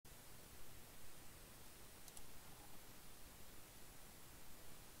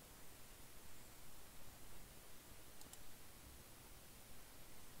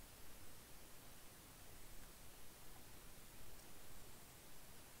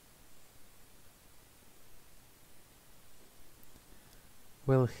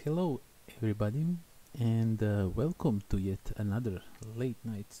Well, hello everybody, and welcome to yet another late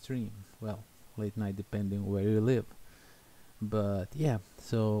night stream. Well, late night depending where you live. But yeah,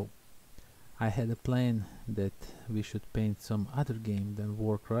 so I had a plan that we should paint some other game than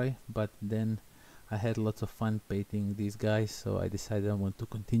WARCRY, but then I had lots of fun painting these guys, so I decided I want to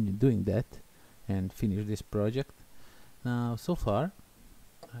continue doing that and finish this project. Now, so far,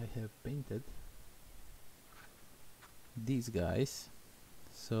 I have painted these guys.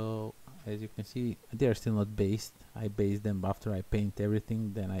 So as you can see, they are still not based. I base them after I paint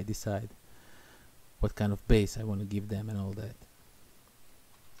everything, then I decide what kind of base I want to give them and all that.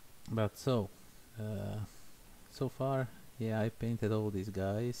 But so far, yeah, I painted all these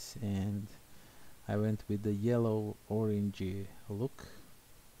guys and I went with the yellow orangey look,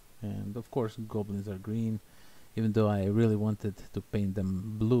 and of course goblins are green, even though I really wanted to paint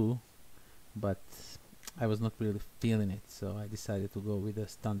them blue, but I was not really feeling it, so I decided to go with a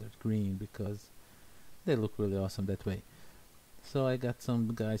standard green because they look really awesome that way. So I got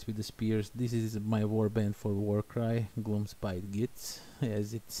some guys with the spears. This is my warband for WARCRY, GLOOMSPITE GITZ,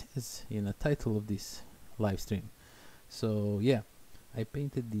 as it says in the title of this live stream. So yeah, I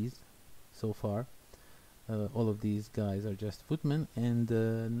painted these so far. All of these guys are just footmen, and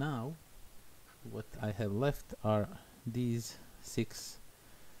now what I have left are these 6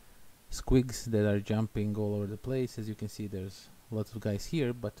 squigs that are jumping all over the place. As you can see, there's lots of guys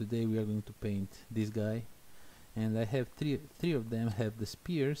here, but today we are going to paint this guy, and I have three of them have the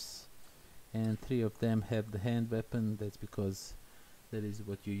spears and 3 of them have the hand weapon. That's because that is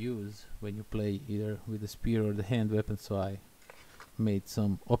what you use when you play either with the spear or the hand weapon, so I made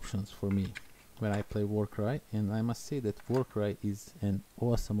some options for me when I play WARCRY, and I must say that WARCRY is an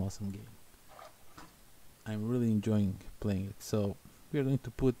awesome game. I'm really enjoying playing it. So we are going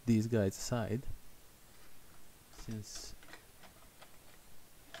to put these guys aside since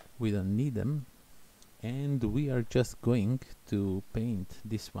we don't need them, and we are just going to paint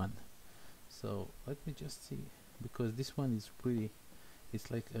this one. So let me just see, because this one is pretty, it's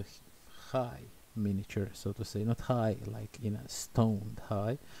like a high miniature, so to say, not high like in a stoned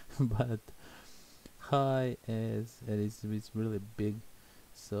high but high as it is, it's really big,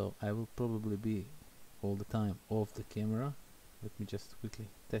 so I will probably be all the time off the camera. Let me just quickly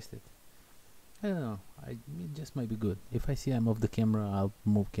test it. I don't know, it just might be good. If I see I'm off the camera, I'll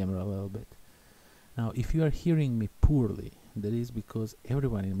move camera a little bit. Now, if you are hearing me poorly, that is because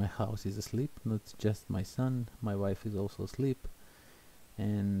everyone in my house is asleep, not just my son. My wife is also asleep,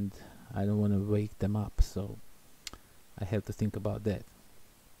 and I don't want to wake them up, so I have to think about that.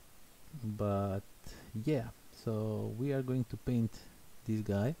 But yeah, so we are going to paint this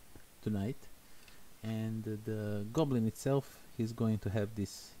guy tonight, and the goblin itself is going to have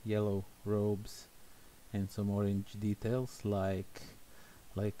these yellow robes and some orange details like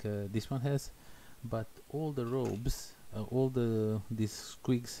this one has, but all the robes, all these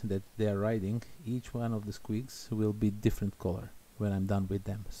squigs that they are riding, each one of the squigs will be different color when I'm done with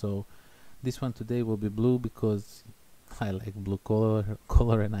them. So this one today will be blue because I like blue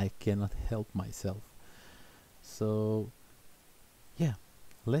color and I cannot help myself. So yeah,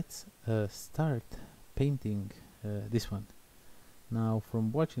 let's start painting this one. Now,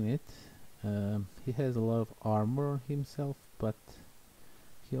 from watching it, he has a lot of armor himself, but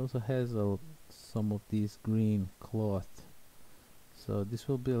he also has some of these green cloth, so this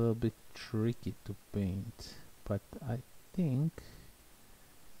will be a little bit tricky to paint, but I think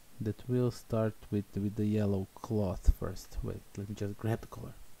that we'll start with the yellow cloth first. Wait, let me just grab the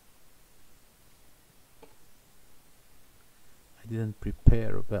color. I didn't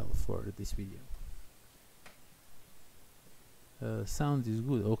prepare well for this video. Sound is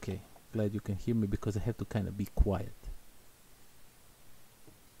good. Okay, glad you can hear me because I have to kind of be quiet.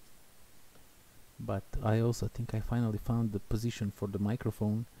 But I also think I finally found the position for the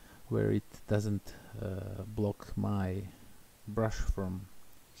microphone where it doesn't block my brush from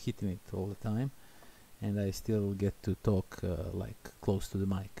hitting it all the time, and I still get to talk like close to the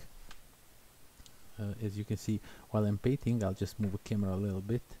mic. As you can see, while I'm painting, I'll just move the camera a little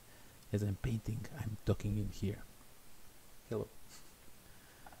bit. As I'm painting, I'm talking in here. Hello.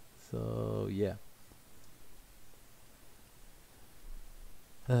 So yeah,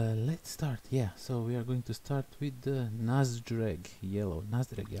 let's start. Yeah, so we are going to start with the Nasdreg yellow.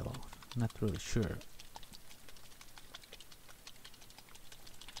 Not really sure.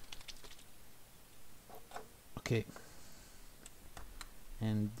 Okay,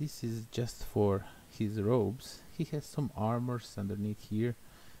 and this is just for his robes. He has some armors underneath here.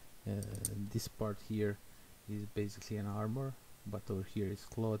 This part here is basically an armor, but over here is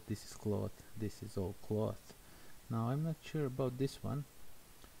cloth, this is cloth, this is all cloth. Now I'm not sure about this one.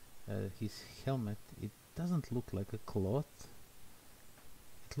 his helmet, it doesn't look like a cloth.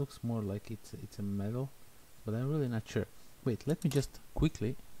 It looks more like it's a metal, but I'm really not sure. Wait, let me just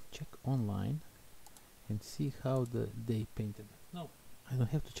quickly check online and see how they painted. No, I don't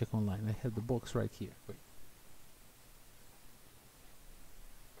have to check online. I have the box right here. Wait.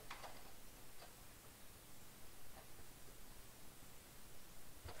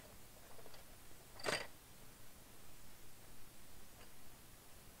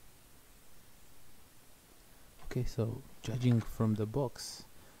 Okay, so judging from the box,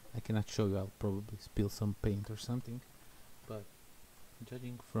 I cannot show you. I'll probably spill some paint or something. But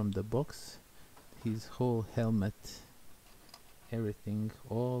judging from the box, his whole helmet, everything,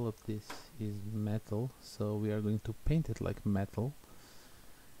 all of this is metal, so we are going to paint it like metal.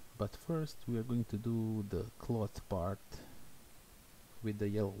 But first we are going to do the cloth part with the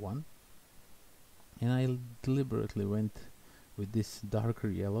yellow one, and I deliberately went with this darker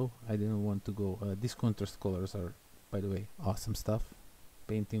yellow. I didn't want to go these contrast colors are, by the way, awesome stuff.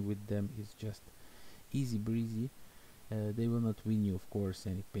 Painting with them is just easy breezy. They will not win you, of course,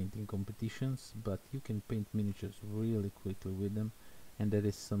 any painting competitions, but you can paint miniatures really quickly with them, and that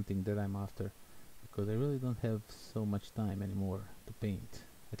is something that I'm after, because I really don't have so much time anymore to paint,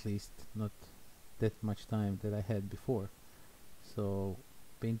 at least not that much time that I had before. So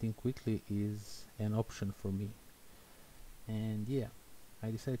painting quickly is an option for me. And yeah,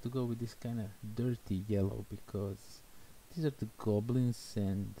 I decided to go with this kind of dirty yellow because these are the goblins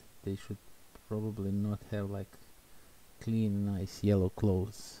and they should probably not have like clean, nice yellow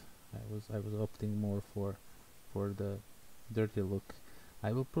clothes. I was opting more for the dirty look.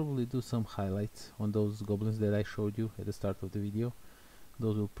 I will probably do some highlights on those goblins that I showed you at the start of the video.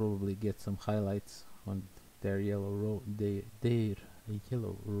 Those will probably get some highlights on their yellow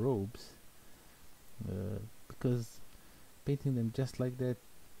yellow robes, because painting them just like that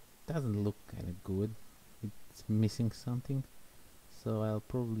doesn't look kind of good. It's missing something, so I'll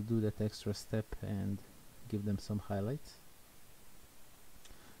probably do that extra step and give them some highlights.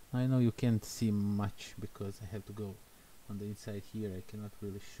 I know you can't see much because I have to go on the inside here. I cannot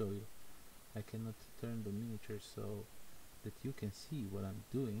really show you. I cannot turn the miniature so that you can see what I'm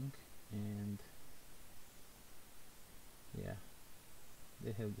doing. And yeah,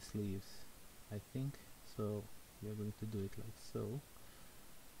 they have the sleeves, I think, so we are going to do it like so.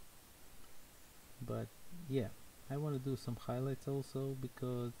 But yeah, I want to do some highlights also,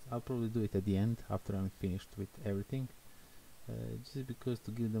 because I'll probably do it at the end after I'm finished with everything, just because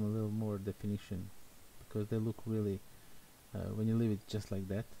to give them a little more definition, because they look really, when you leave it just like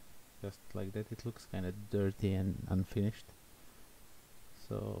that, it looks kind of dirty and unfinished.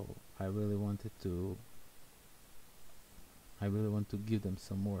 So I really want to give them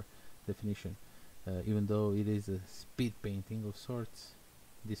some more definition, even though it is a speed painting of sorts,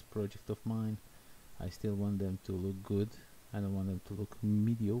 this project of mine. I still want them to look good. I don't want them to look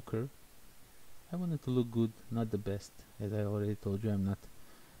mediocre. I want them to look good, not the best. As I already told you, I'm not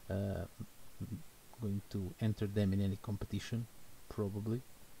going to enter them in any competition, probably.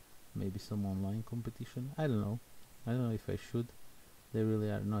 Maybe some online competition. I don't know. I don't know if I should. They really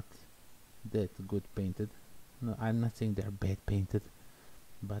are not that good painted. No, I'm not saying they're bad painted,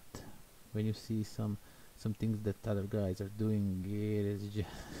 but when you see some things that other guys are doing,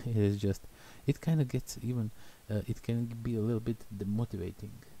 it is just it kind of gets even it can be a little bit demotivating,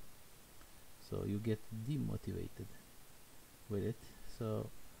 so you get demotivated with it. So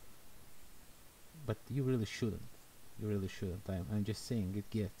but you really shouldn't. I'm just saying it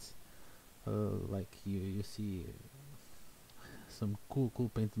gets like you see some cool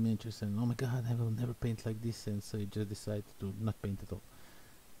painted miniatures and oh my god, I will never paint like this, and so you just decide to not paint at all.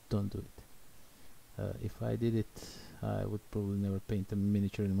 Don't do it. If I did it, I would probably never paint a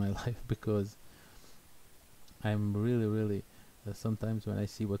miniature in my life, because I'm really sometimes when I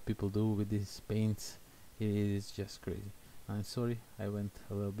see what people do with these paints, it is just crazy. I'm sorry I went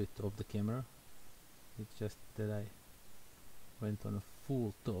a little bit off the camera. It's just that I went on a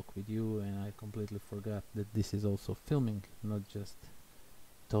full talk with you and I completely forgot that this is also filming, not just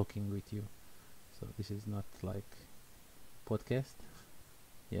talking with you. So this is not like podcast,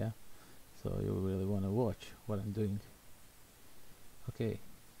 yeah, so you really want to watch what I'm doing. Okay,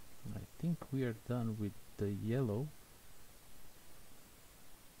 I think we are done with the yellow.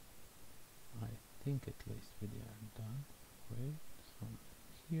 I think at least we are done. Wait, from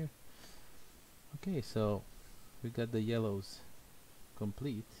here. Okay, so we got the yellows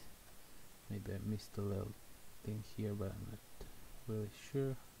complete. Maybe I missed a little thing here, but I'm not really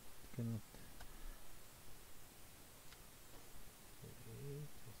sure. Cannot.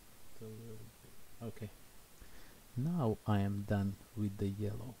 Okay, now I am done with the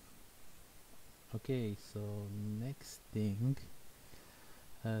yellow. Okay, so next thing,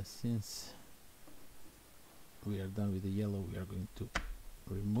 since we are done with the yellow, we are going to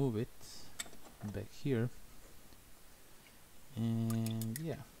remove it back here, and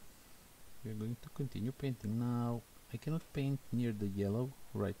yeah, we are going to continue painting. Now I cannot paint near the yellow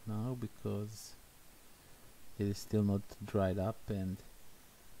right now because it is still not dried up, and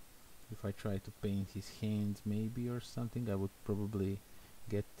if I try to paint his hands maybe or something, I would probably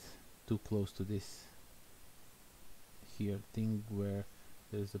get too close to this here thing where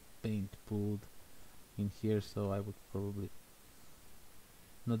there's a paint pooled in here, so I would probably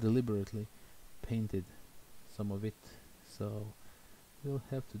not deliberately painted some of it, so we'll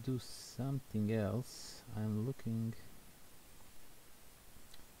have to do something else. I'm looking.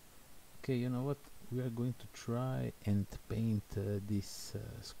 Okay, you know what, we are going to try and paint this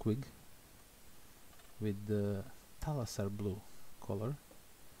squig with the Talasar blue color,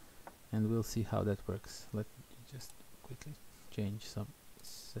 and we'll see how that works. Let me just quickly change some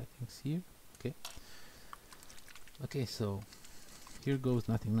settings here. Okay, so here goes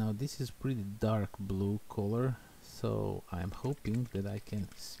nothing. Now this is pretty dark blue color, so I'm hoping that I can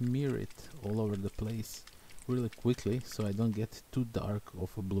smear it all over the place really quickly so I don't get too dark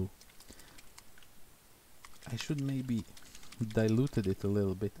of a blue. I should maybe diluted it a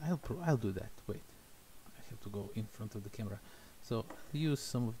little bit. I'll do that. Wait, I have to go in front of the camera. So I'll use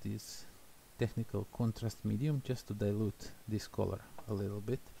some of this technical contrast medium just to dilute this color a little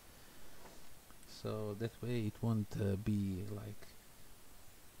bit, so that way it won't be like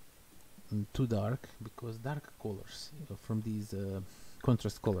too dark, because dark colors from these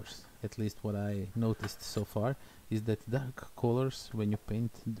contrast colors, at least what I noticed so far, is that dark colors, when you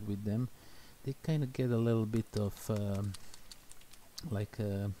paint with them, they kind of get a little bit of like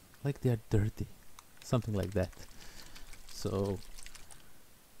they are dirty, something like that. So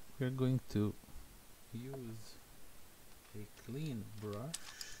we're going to use a clean brush.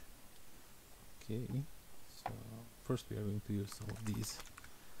 Okay, so first we are going to use some of these,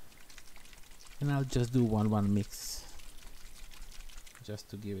 and I'll just do one mix just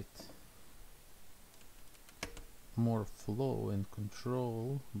to give it more flow and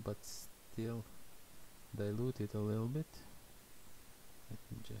control, but still dilute it a little bit. Let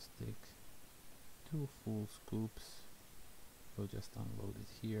me just take 2 full scoops. We'll just unload it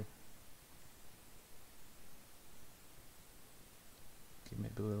here. Okay,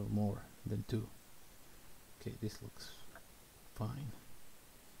 maybe a little more than 2. Okay, this looks fine.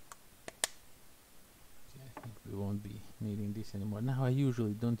 Okay, I think we won't be needing this anymore. Now I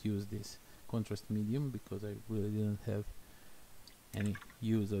usually don't use this contrast medium because I really didn't have any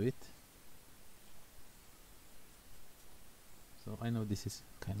use of it. So I know this is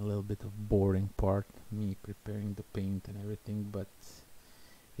kind of a little bit of boring part, me preparing the paint and everything, but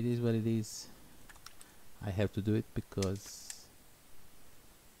it is what it is. I have to do it because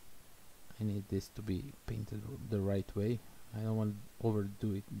I need this to be painted the right way. I don't want to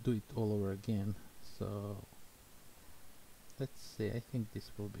overdo it, do it all over again. So let's say I think this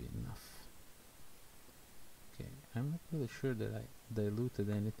will be enough. Okay, I'm not really sure that I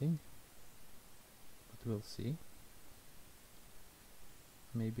diluted anything, but we'll see.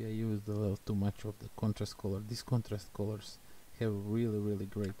 Maybe I used a little too much of the contrast color. These contrast colors have really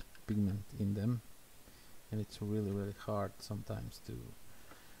great pigment in them, and it's really hard sometimes to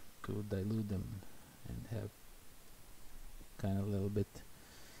dilute them and have kind of a little bit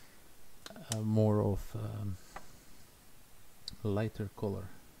more of lighter color.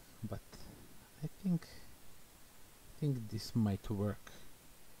 But I think this might work.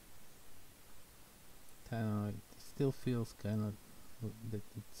 It still feels kind of that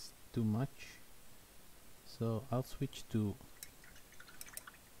it's too much, so I'll switch to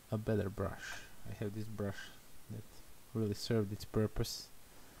a better brush. I have this brush that really served its purpose,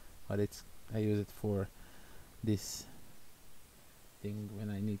 but I use it for this thing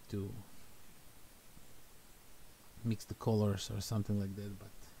when I need to mix the colors or something like that, but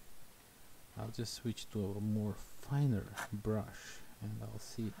I'll just switch to a more finer brush and I'll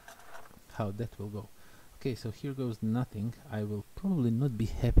see how that will go. Okay, so here goes nothing. I will probably not be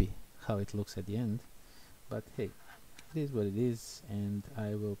happy how it looks at the end, but hey, it is what it is, and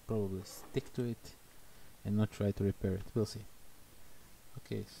I will probably stick to it and not try to repair it. We'll see.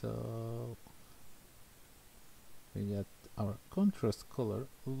 Okay, so we got our contrast color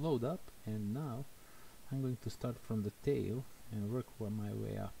load up, and now I'm going to start from the tail and work my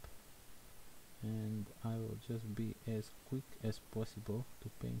way up, and I will just be as quick as possible to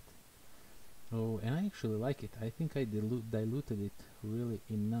paint. Oh, and I actually like it. I think I diluted it really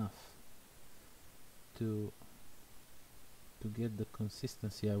enough to get the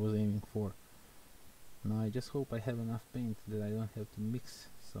consistency I was aiming for. Now I just hope I have enough paint that I don't have to mix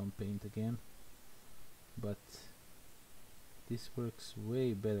some paint again, but this works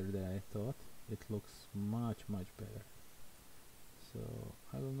way better than I thought. It looks much better. So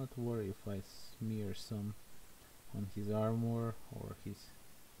I will not worry if I smear some on his armor, or if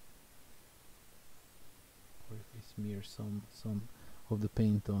I smear some of the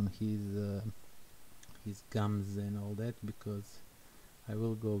paint on his gums and all that, because I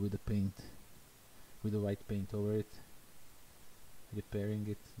will go with the paint, with the white paint over it, repairing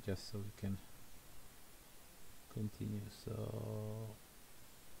it just so we can continue. So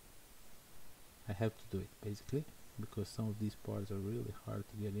I have to do it basically, because some of these parts are really hard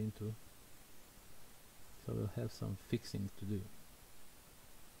to get into, so we'll have some fixing to do,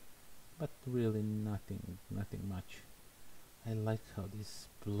 but really nothing much. I like how this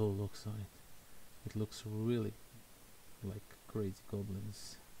blue looks on it. It looks really like crazy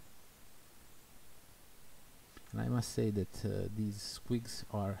goblins. And I must say that these squigs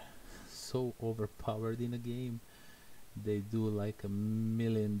are so overpowered in the game. They do like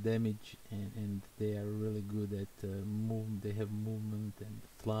 1,000,000 damage, and they are really good at they have movement and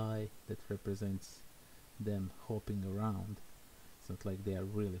fly that represents them hopping around. It's not like they are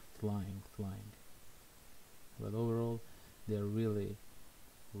really flying, but overall they are really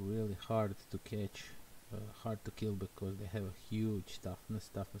hard to catch, hard to kill, because they have a huge toughness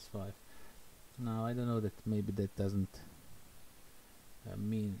 5. Now I don't know, that maybe that doesn't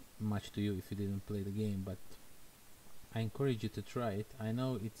mean much to you if you didn't play the game, but I encourage you to try it. I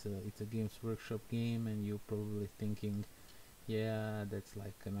know it's a Games Workshop game, and you're probably thinking, yeah, that's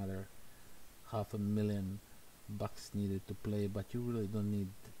like another $500,000 needed to play, but you really don't need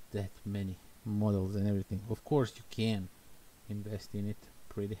that many models and everything. Of course you can invest in it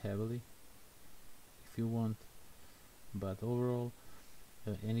pretty heavily if you want, but overall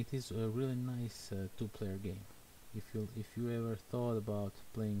and it is a really nice two-player game. If you ever thought about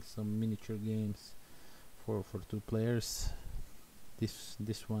playing some miniature games for 2 players,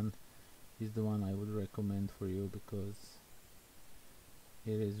 this one is the one I would recommend for you, because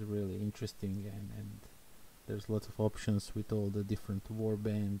it is really interesting, and there's lots of options with all the different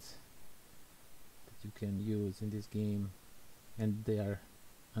warbands that you can use in this game, and they are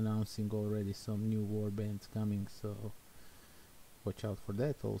announcing already some new warbands coming, so watch out for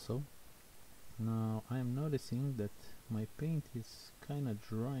that also. Now I'm noticing that my paint is kinda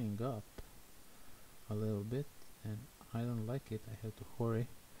drying up a little bit, and I don't like it. I have to hurry,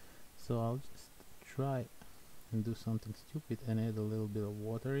 so I'll just try and do something stupid and add a little bit of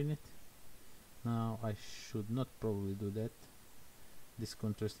water in it. Now I should not probably do that. This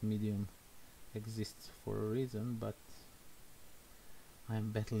contrast medium exists for a reason, but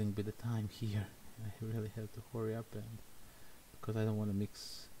I'm battling with the time here, and I really have to hurry up, and because I don't want to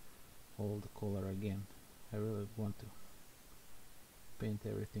mix all the color again. I really want to paint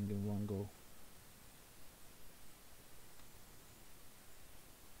everything in one go.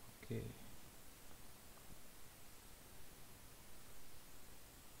 Okay.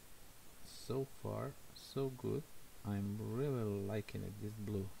 So far so good. I'm really liking it. This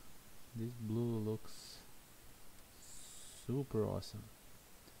blue looks super awesome.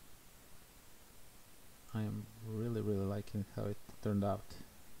 I am really liking how it turned out.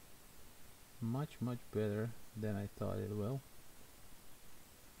 Much better than I thought it will.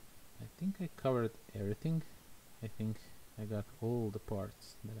 I think I covered everything. I think I got all the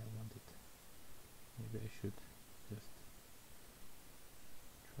parts that I wanted. Maybe I should just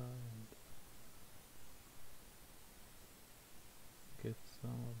try and get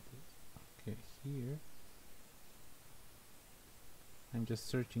some of this. Okay, here I'm just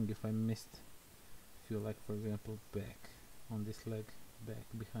searching if I missed. If you like, for example, back on this leg, back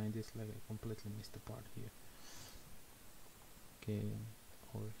behind this leg, I completely missed the part here. Okay,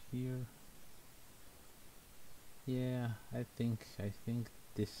 over here. Yeah, I think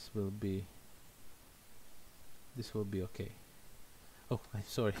this will be okay. Oh, I'm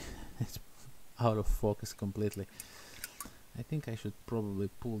sorry. It's out of focus completely. I think I should probably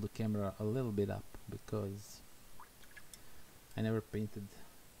pull the camera a little bit up, because I never painted,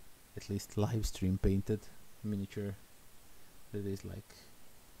 at least live stream painted, miniature that is like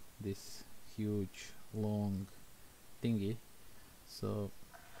this huge long thingy. So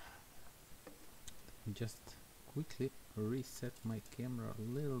just quickly reset my camera a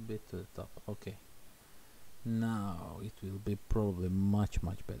little bit to the top. Okay, now it will be probably much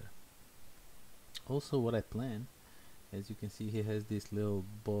better. Also, what I plan, as you can see, he has these little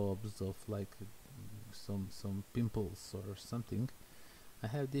bobs of like some pimples or something. I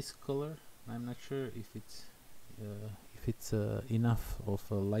have this color. I'm not sure if it's enough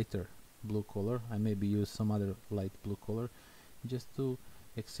of a lighter blue color. I maybe use some other light blue color just to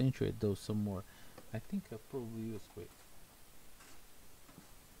accentuate those some more. I think I'll probably use, wait,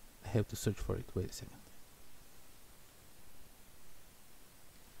 I have to search for it, wait a second.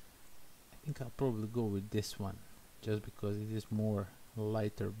 I think I'll probably go with this one just because it is more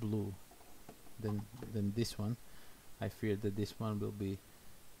lighter blue than this one. I fear that this one will be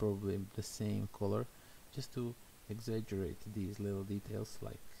probably the same color, just to exaggerate these little details,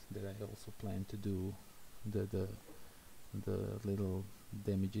 like that I also plan to do the little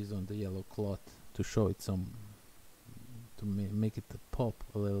damages on the yellow cloth to show it some, to make it pop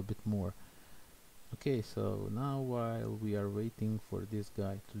a little bit more. Okay, so now while we are waiting for this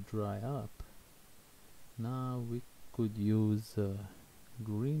guy to dry up, now we could use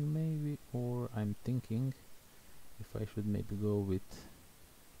green maybe, or I'm thinking if I should maybe go with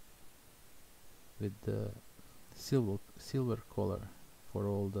the silver color for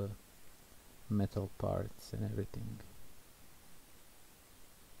all the metal parts and everything.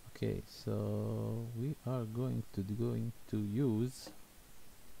 Okay, so we are going to use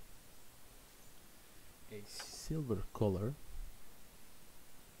a silver color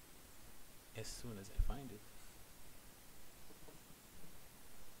as soon as I find it.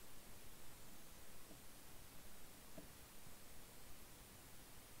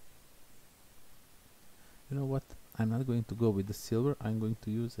 You know what? I'm not going to go with the silver. I'm going to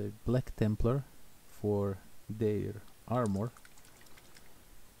use a Black Templar for their armor.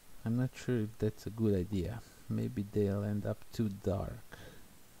 I'm not sure if that's a good idea. Maybe they'll end up too dark,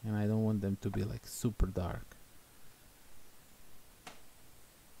 and I don't want them to be like super dark.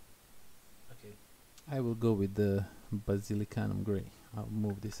 Okay, I will go with the Basilicanum Grey. I'll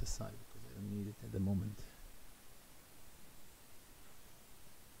move this aside because I don't need it at the moment.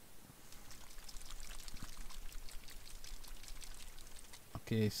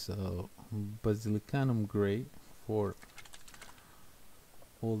 Okay, so Basilicanum Grey for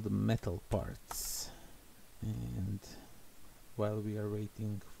all the metal parts, and while we are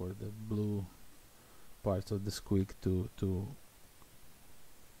waiting for the blue parts of the squig to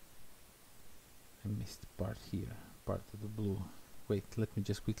I missed part here, part of the blue. Wait, let me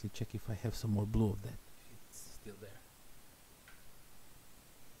just quickly check if I have some more blue of that. It's still there.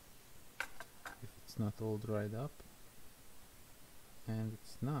 If it's not all dried up, and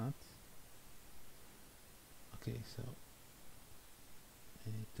it's not. Okay, so I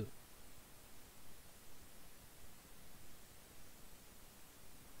need to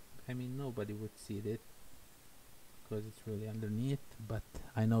nobody would see it because it's really underneath, but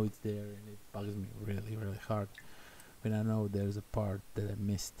I know it's there, and it bugs me really hard when I know there's a part that I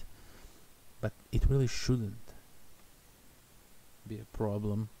missed. But it really shouldn't be a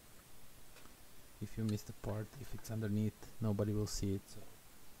problem. If you miss the part, if it's underneath, nobody will see it, so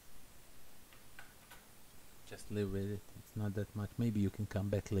just live with it. It's not that much. Maybe you can come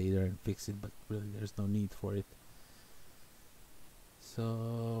back later and fix it, but really there's no need for it.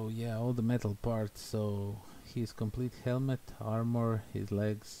 So yeah, all the metal parts. So his complete helmet, armor, his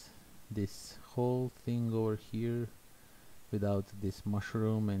legs, this whole thing over here without this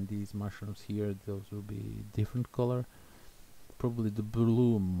mushroom, and these mushrooms here, those will be different color. Probably the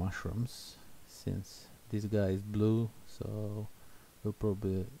blue mushrooms, since this guy is blue, so we'll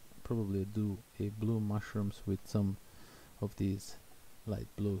probably do a blue mushrooms with some of these light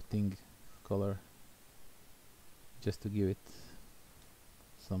blue thing color, just to give it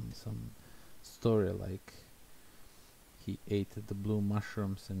some story, like he ate the blue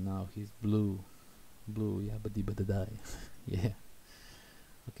mushrooms and now he's blue yabba dabba die. Yeah.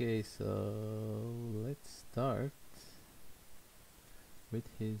 Okay, so let's start with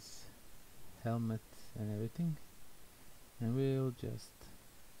his helmet and everything, and we'll just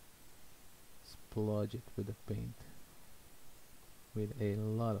splodge it with the paint, with a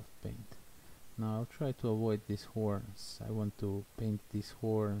lot of paint. Now I'll try to avoid these horns. I want to paint these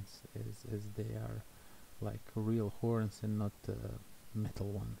horns as they are like real horns and not metal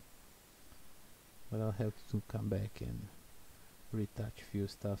one. But I'll have to come back and retouch few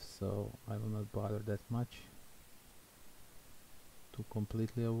stuff, so I will not bother that much to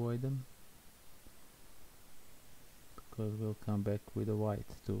completely avoid them, because we'll come back with a white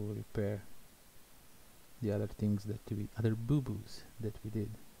to repair the other things that we, other boo-boos that we did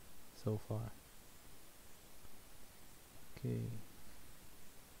so far. Okay.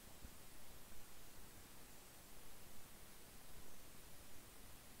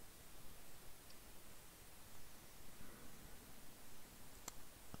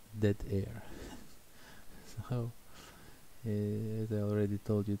 Dead air. So, as I already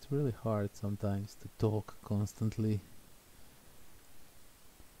told you, it's really hard sometimes to talk constantly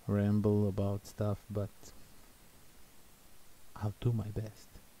ramble about stuff, but I'll do my best.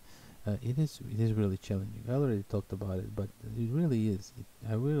 It is really challenging. I already talked about it, but it really is.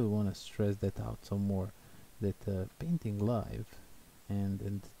 I really want to stress that out some more. That painting live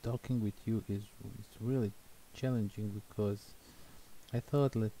and talking with you is really challenging, because I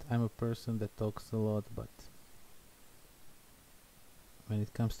thought that I'm a person that talks a lot, but when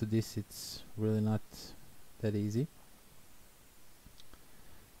it comes to this, it's really not that easy.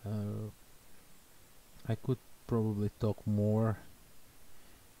 I could probably talk more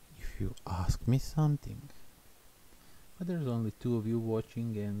if you ask me something, but there's only two of you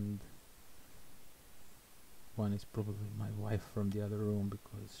watching, and one is probably my wife from the other room,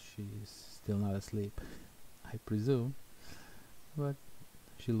 because she's still not asleep, I presume, but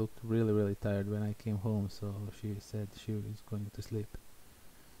she looked really tired when I came home, so she said she was going to sleep.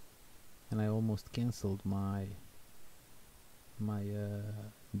 And I almost cancelled my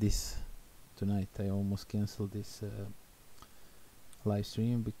this tonight. I almost cancelled this live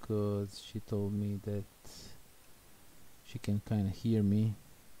stream, because she told me that she can kind of hear me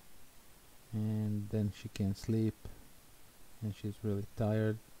and then she can't sleep, and she's really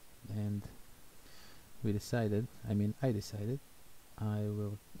tired. And I decided I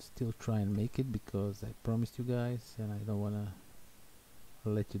will still try and make it, because I promised you guys and I don't want to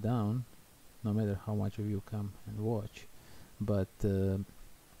let you down, no matter how much of you come and watch. But if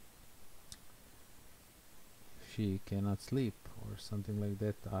she cannot sleep or something like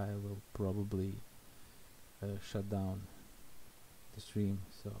that, I will probably shut down the stream,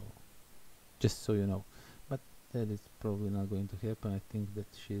 so just so you know. But that is probably not going to happen. I think that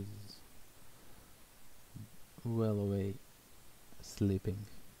she's well away, sleeping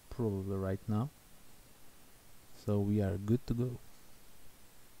probably right now, so we are good to go.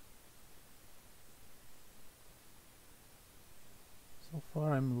 So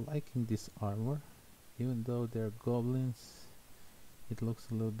far I'm liking this armor, even though they're goblins. It looks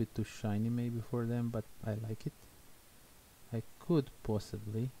a little bit too shiny maybe for them, but I like it. I could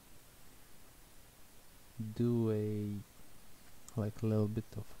possibly do a little bit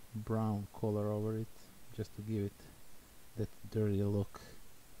of brown color over it, just to give it that dirty look,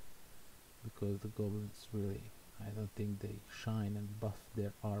 because the goblins really, I don't think they shine and buff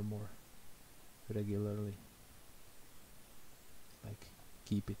their armor regularly, like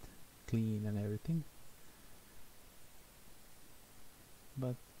keep it clean and everything.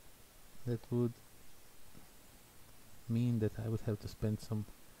 But that would mean that I would have to spend some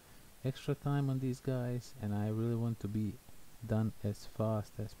extra time on these guys, and I really want to be done as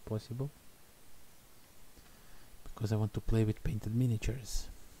fast as possible, because I want to play with painted miniatures.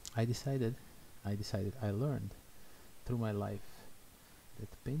 I learned through my life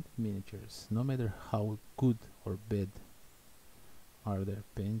that painted miniatures, no matter how good or bad are they're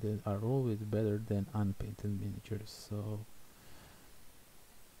painted, are always better than unpainted miniatures. So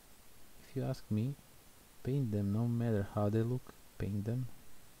if you ask me, paint them. No matter how they look, paint them,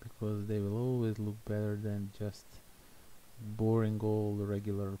 because they will always look better than just boring old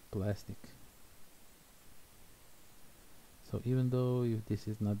regular plastic. So even though if this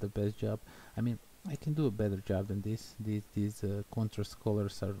is not the best job, I mean, I can do a better job than this. These contrast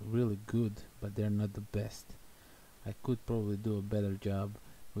colors are really good, but they're not the best. I could probably do a better job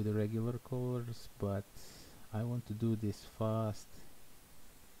with the regular colors, but I want to do this fast,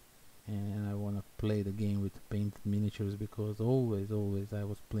 and I want to play the game with painted miniatures, because always I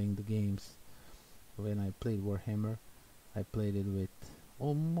was playing the games. When I played Warhammer, I played it with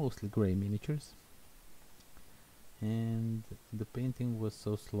mostly gray miniatures, and the painting was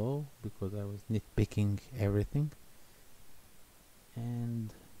so slow because I was nitpicking everything,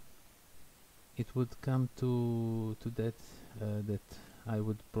 and it would come to that that I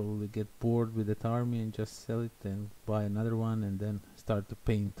would probably get bored with that army and just sell it and buy another one, and then start to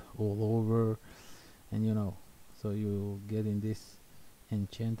paint all over, and so you get in this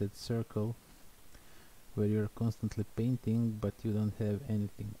enchanted circle where you're constantly painting, but you don't have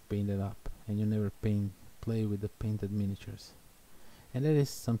anything painted up, and you never play with the painted miniatures, and that is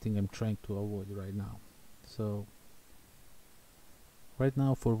something I'm trying to avoid right now. So right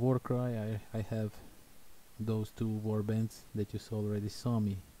now for WARCRY, I have those two warbands that you already saw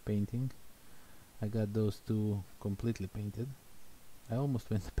me painting. I got those two completely painted. I almost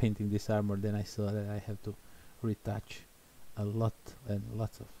went to painting this armor, then I saw that I have to retouch a lot and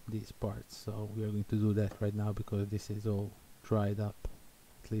lots of these parts, so we are going to do that right now, because this is all dried up,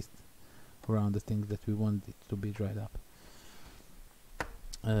 at least around the things that we want it to be dried up.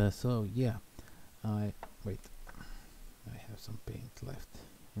 So yeah, I have some paint left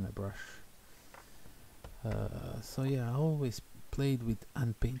in a brush. So yeah, I always played with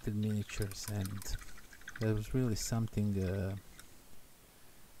unpainted miniatures, and that was really something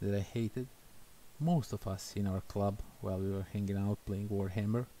that I hated. Most of us in our club, while we were hanging out playing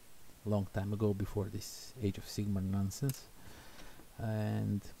Warhammer a long time ago, before this Age of Sigmar nonsense,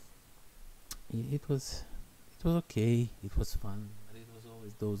 and it was okay, it was fun, but it was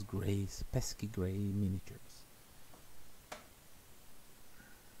always those grays, pesky gray miniatures.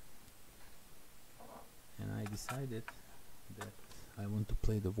 And I decided that I want to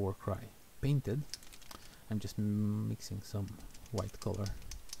play the WARCRY painted. I'm just mixing some white color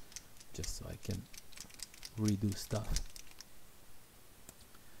just so I can redo stuff.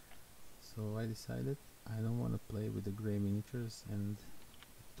 So I decided I don't want to play with the gray miniatures, and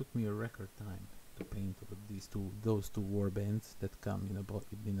it took me a record time to paint with those two warbands that come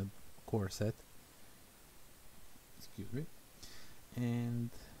in a core set. Excuse me. And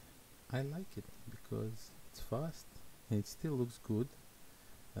I like it because it's fast and it still looks good.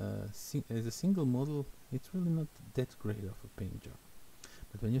 As a single model, it's really not that great of a paint job.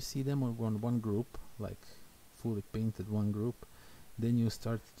 But when you see them on one group, like fully painted one group, then you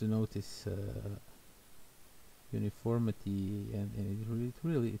start to notice uniformity, and it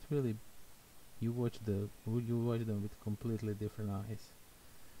really you watch them with completely different eyes.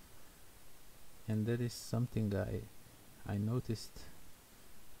 And that is something I noticed,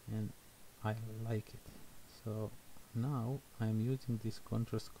 and I like it. So now I'm using these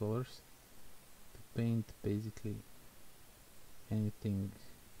contrast colors to paint basically anything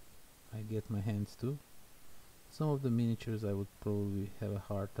I get my hands to. Some of the miniatures I would probably have a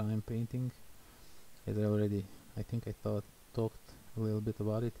hard time painting, as I think I talked a little bit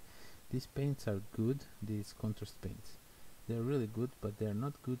about it. These paints are good, these contrast paints. They're really good, but they're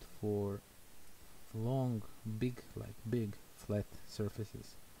not good for long, big flat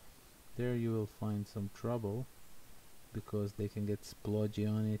surfaces. There you will find some trouble because they can get splodgy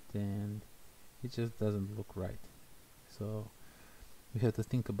on it and it just doesn't look right. So you have to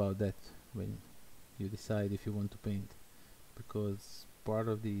think about that when you decide if you want to paint, because part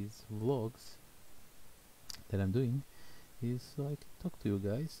of these vlogs that I'm doing is so I can talk to you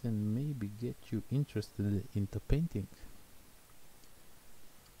guys and maybe get you interested into painting.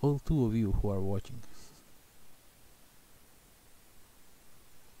 All two of you who are watching.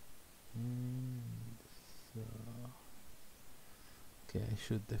 And so, okay, I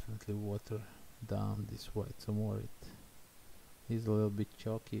should definitely water down this white some more. It is a little bit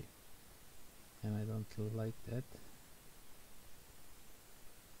chalky and I don't like that.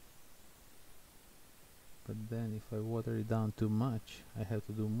 But then if I water it down too much, I have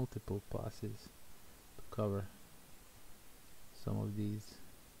to do multiple passes to cover some of these,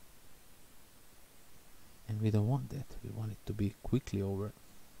 and we don't want that. We want it to be quickly over.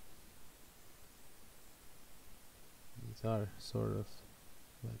 These are sort of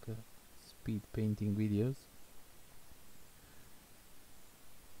like a speed painting videos.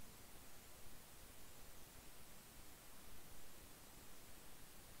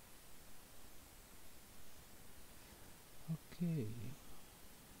 Okay.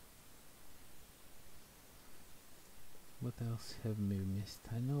 What else have we missed?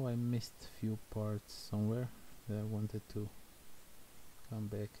 I know I missed few parts somewhere that I wanted to come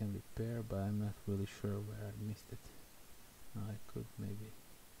back and repair, but I'm not really sure where I missed it. Now I could maybe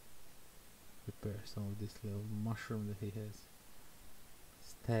repair some of this little mushroom that he has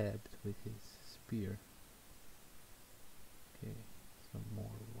stabbed with his spear. Okay, some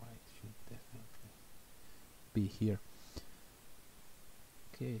more white should definitely be here.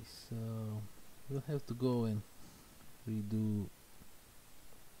 Okay, so we'll have to go and redo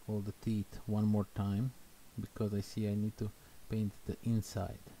all the teeth one more time, because I see I need to paint the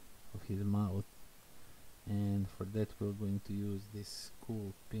inside of his mouth, and for that we're going to use this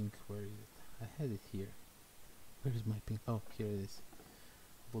cool pink. Where is it? I had it here. Where is my pink? Oh, here it is.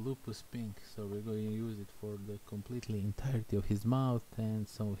 Volupus pink. So we're going to use it for the completely entirety of his mouth and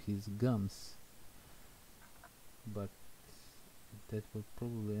some of his gums, but that will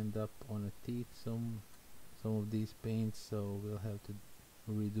probably end up on a teeth, some of these paints, so we'll have to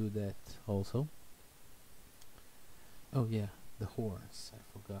redo that also. Oh yeah, the horns, I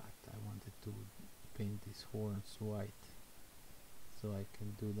forgot. I wanted to paint these horns white so I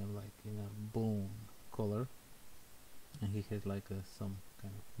can do them like in a bone color, and he has like some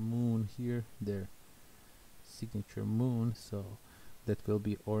kind of moon here, their signature moon, so that will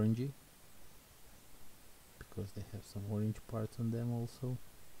be orangey because they have some orange parts on them also.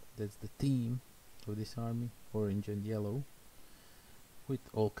 That's the theme of this army, orange and yellow, with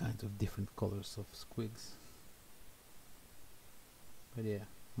all kinds of different colors of squigs. But yeah,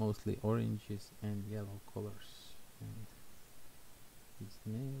 mostly oranges and yellow colors. And his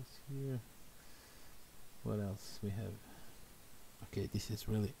nails here. What else we have? Okay, this is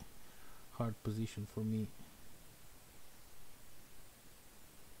really hard position for me,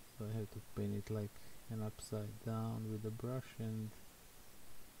 so I have to paint it like an upside down with the brush, and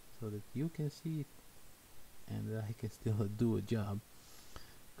so that you can see it and I can still do a job,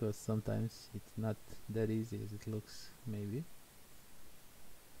 because sometimes it's not that easy as it looks, maybe,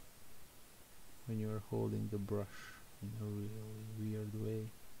 when you're holding the brush in a really weird way.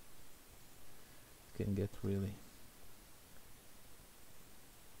 It can get really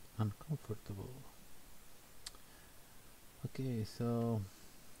uncomfortable. Okay, so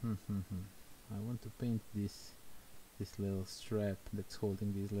I want to paint this little strap that's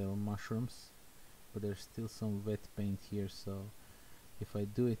holding these little mushrooms, but there's still some wet paint here, so if I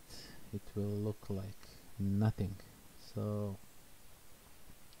do it, it will look like nothing. So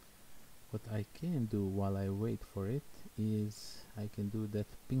what I can do while I wait for it is I can do that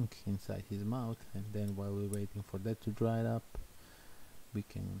pink inside his mouth, and then while we're waiting for that to dry up, we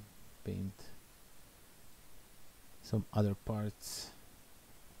can paint some other parts.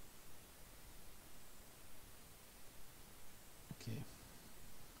 Okay,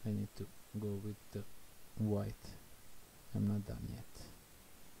 I need to go with the white. I'm not done yet.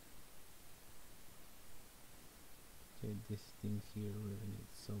 Okay, this thing here really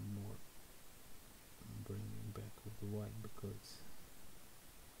needs some more bringing back with the white, because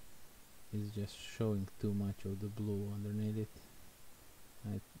it's just showing too much of the blue underneath it.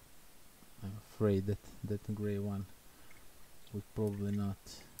 I'm afraid that that gray one would probably not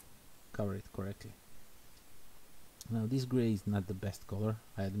cover it correctly. Now this gray is not the best color,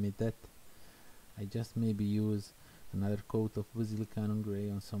 I admit that. I just maybe use another coat of Silicon gray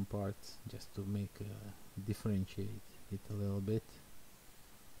on some parts just to make differentiate it a little bit,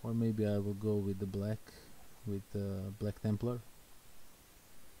 or maybe I will go with the black, with the Black Templar.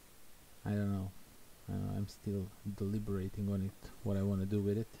 I don't know. I'm still deliberating on it, what I want to do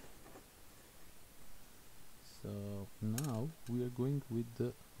with it. So now we are going with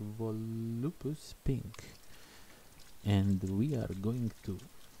the Volupus pink, and we are going to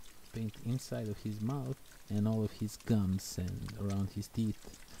paint inside of his mouth and all of his gums and around his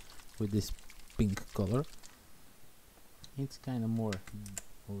teeth with this pink color. It's kind of more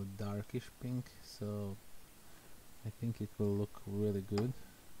of a darkish pink, so I think it will look really good.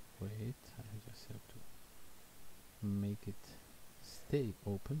 Wait, I just have to make it stay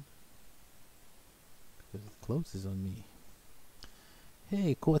open because it closes on me.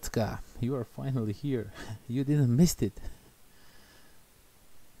 Hey Kotska, you are finally here. You didn't miss it.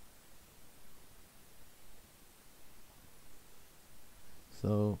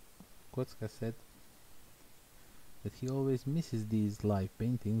 So Kotska said that he always misses these live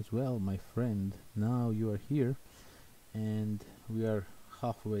paintings. Well, my friend, now you are here and we are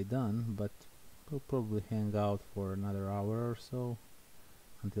halfway done, but we'll probably hang out for another hour or so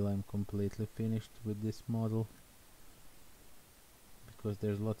until I'm completely finished with this model, because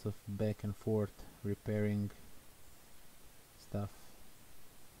there's lots of back and forth repairing stuff.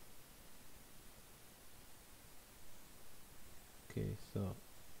 Okay, so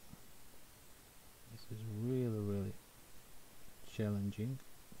this is really challenging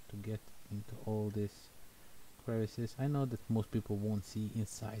to get into all these crevices. I know that most people won't see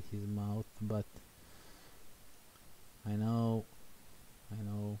inside his mouth, but I know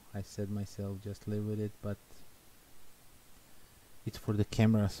I said myself just live with it, but it's for the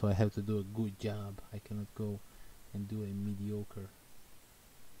camera, so I have to do a good job. I cannot go and do a mediocre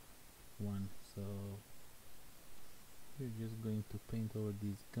one. So we're just going to paint over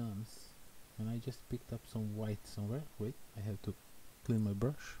these gums, and I just picked up some white somewhere. Wait, I have to clean my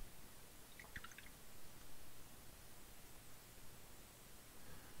brush.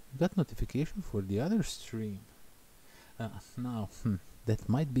 Got notification for the other stream. Now that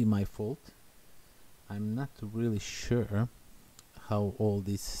might be my fault. I'm not really sure how all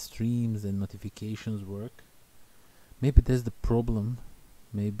these streams and notifications work. Maybe that's the problem.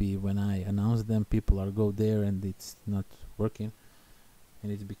 Maybe when I announce them, people are go there and it's not working,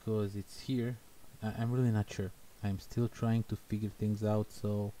 and it's because it's here. I'm really not sure. I'm still trying to figure things out,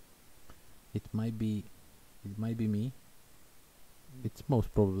 so it might be me. It's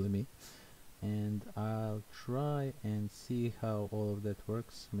most probably me, and I'll try and see how all of that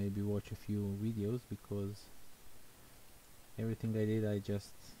works. Maybe watch a few videos, because everything I did, I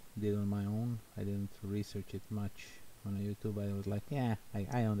just did on my own. I didn't research it much on YouTube. I was like, yeah,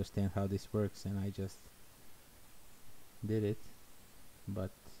 I understand how this works, and I just did it,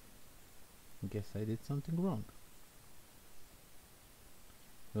 but I guess I did something wrong.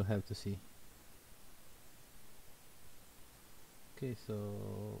 We'll have to see. Okay, so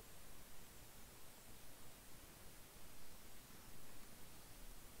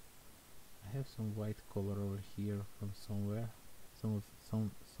I have some white color over here from somewhere.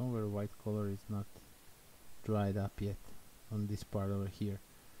 Somewhere white color is not dried up yet on this part over here,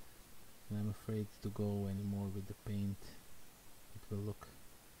 and I'm afraid to go anymore with the paint. It will look,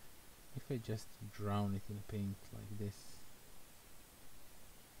 if I just drown it in paint like this,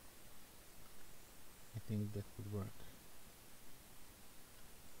 I think that would work.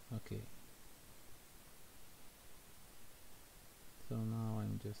 Okay, so now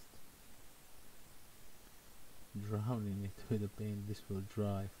I'm just drowning it with the paint. This will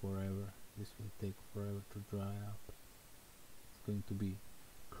dry forever. This will take forever to dry up. It's going to be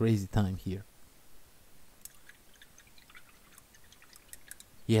crazy time here.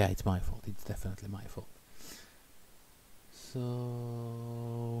 Yeah, it's my fault. It's definitely my fault.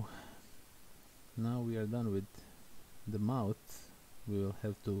 So now we are done with the mouth. We will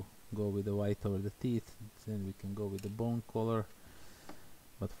have to go with the white over the teeth, then we can go with the bone color,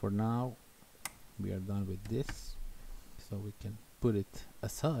 but for now we are done with this, so we can put it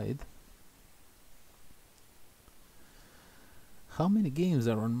aside. How many games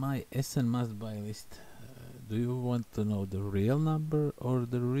are on my SN must buy list? Do you want to know the real number or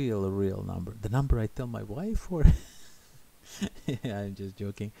the real number? The number I tell my wife, or yeah, I'm just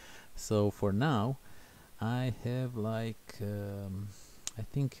joking. So for now I have like I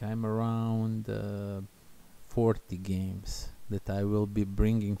think I'm around 40 games that I will be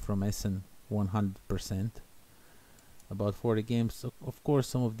bringing from SN 100%. About 40 games. So of course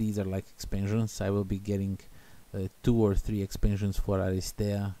some of these are like expansions. I will be getting 2 or 3 expansions for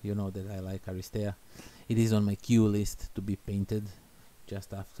Aristea. You know that I like Aristea. It is on my queue list to be painted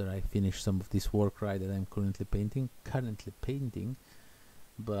just after I finish some of this WARCRY that I'm currently painting.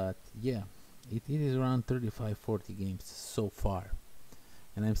 But yeah, it is around 35-40 games so far,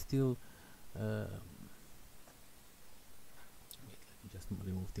 and I'm still wait, let me just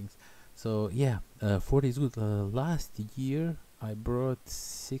remove things. So yeah, 40 is good. Last year I brought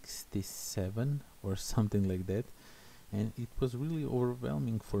 67 or something like that, and it was really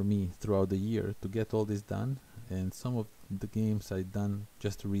overwhelming for me throughout the year to get all this done. And some of the games I done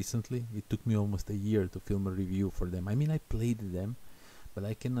just recently, it took me almost a year to film a review for them. I mean, I played them, but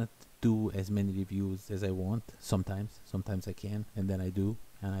I cannot do as many reviews as I want. Sometimes I can, and then I do,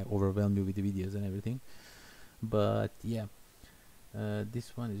 and I overwhelm you with the videos and everything. But yeah,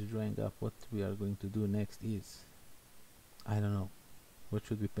 this one is drying up. What we are going to do next is, I don't know, what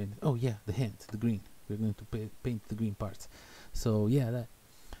should we paint? Oh yeah, the hands, the green. We're going to paint the green parts. So yeah, that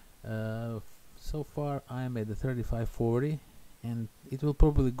so far I'm at the 35-40, and it will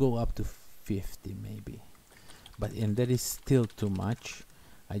probably go up to 50 maybe, and that is still too much.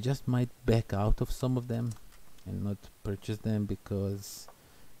 I just might back out of some of them and not purchase them, because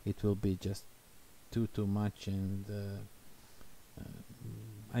it will be just too much. And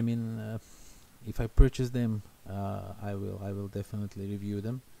I mean, if I purchase them, I will definitely review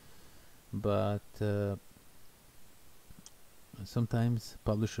them, but sometimes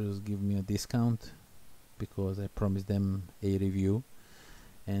publishers give me a discount because I promised them a review,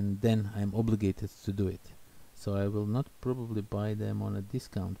 and then I'm obligated to do it. So I will not probably buy them on a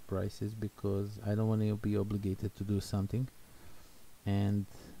discount prices, because I don't want to be obligated to do something. And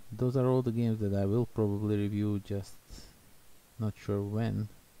those are all the games that I will probably review, just not sure when.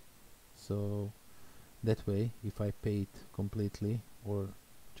 So that way, if I pay it completely or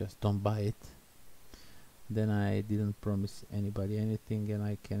just don't buy it, then I didn't promise anybody anything, and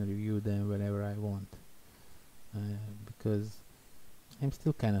I can review them whenever I want, because I'm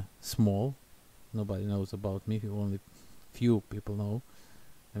still kind of small. Nobody knows about me. Only few people know.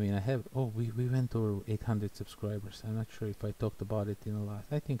 I mean, I have, oh, we went over 800 subscribers. I'm not sure if I talked about it in the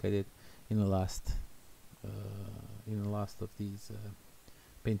last, I think I did in the last of these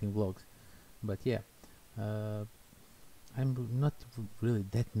painting vlogs. But yeah, I'm not really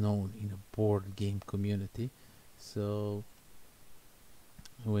that known in a board game community, so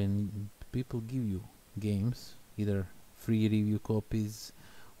when people give you games, either free review copies,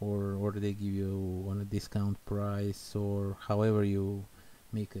 or they give you on a discount price, or however you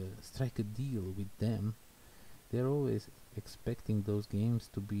strike a deal with them, they're always expecting those games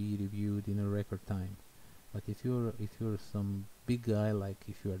to be reviewed in a record time. But if you're some big guy, like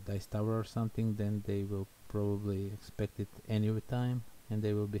if you are Dice Tower or something, then they will probably expect it any time, and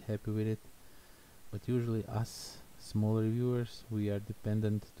they will be happy with it. But usually us small reviewers, we are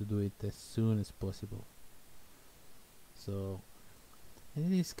dependent to do it as soon as possible. So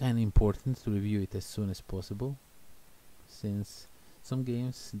it is kind of important to review it as soon as possible, since some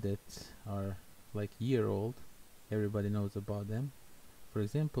games that are like year old, everybody knows about them. For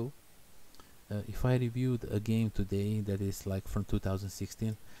example, if I reviewed a game today that is like from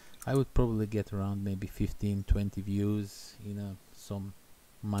 2016, I would probably get around maybe 15-20 views in some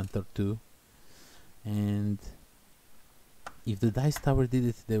month or two. And if the Dice Tower did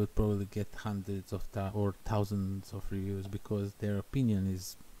it, they would probably get hundreds of or thousands of reviews, because their opinion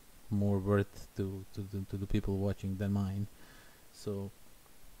is more worth to the people watching than mine. So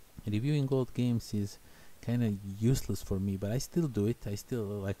reviewing old games is kind of useless for me, but I still do it. I still,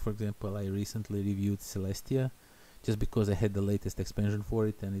 like, for example, I recently reviewed Celestia just because I had the latest expansion for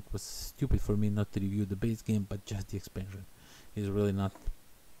it, and it was stupid for me not to review the base game but just the expansion. It's really not,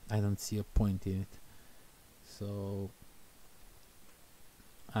 I don't see a point in it. So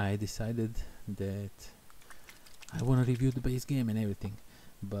I decided that I want to review the base game and everything,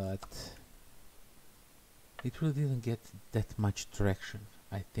 but it really didn't get that much traction,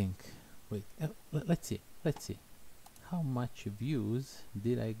 I think. Wait, let's see. How much views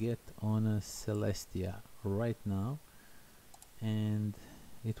did I get on a Celestia right now? And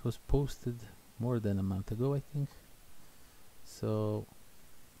it was posted more than a month ago, I think. So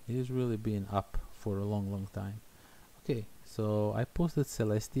it has really been up for a long time. Okay, so I posted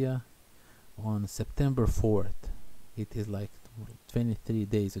Celestia on September 4th. It is like 23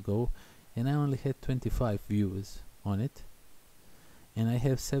 days ago, and I only had 25 views on it. And I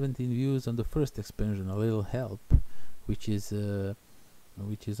have 17 views on the first expansion, A Little Help, which is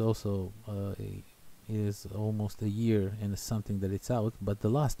also is almost a year and something that it's out. But the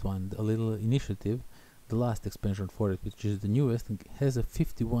last one, A Little Initiative, the last expansion for it, which is the newest, has a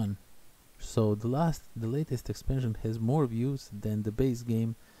 51. So the latest expansion has more views than the base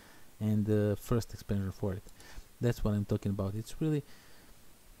game and the first expansion for it. That's what I'm talking about. It's really,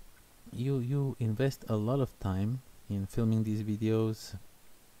 you invest a lot of time in filming these videos,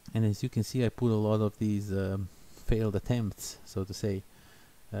 and as you can see, I put a lot of these failed attempts, so to say,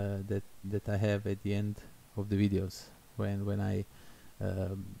 that I have at the end of the videos when I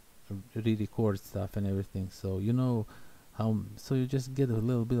re-record stuff and everything. So you know so you just get a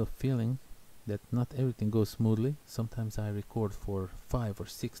little bit of feeling that not everything goes smoothly. Sometimes I record for 5 or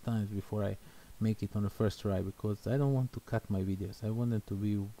 6 times before I make it on the first try, because I don't want to cut my videos. I want them to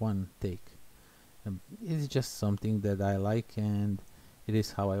be one take. It's just something that I like, and it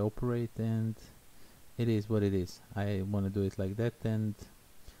is how I operate, and it is what it is. I want to do it like that, and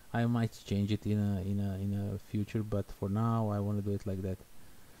I might change it in a future, but for now I want to do it like that.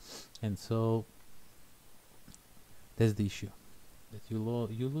 And so that's the issue, that you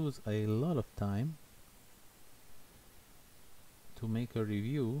lose a lot of time to make a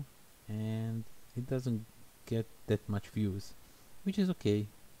review, and it doesn't get that much views, which is okay.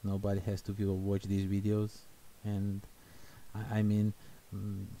 Nobody has to watch these videos, and I mean,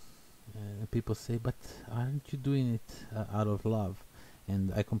 people say, but aren't you doing it out of love?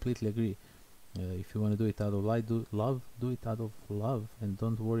 And I completely agree. If you want to do it out of do it out of love, and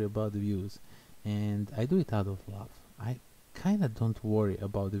don't worry about the views. And I do it out of love. I kind of don't worry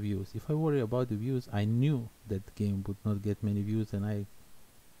about the views. If I worry about the views, I knew that the game would not get many views, and I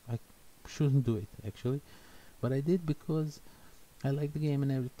shouldn't do it, actually. But I did because I like the game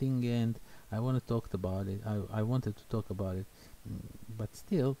and everything, and I want to talk about it. I wanted to talk about it, but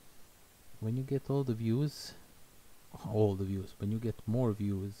still, when you get all the views, when you get more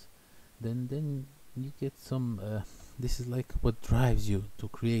views, then you get some. This is like what drives you to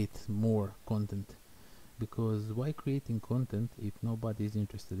create more content, because why creating content if nobody is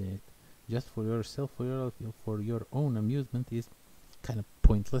interested in it? Just for yourself, for your own amusement, is kind of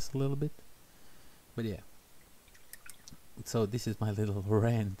pointless a little bit. But yeah. So this is my little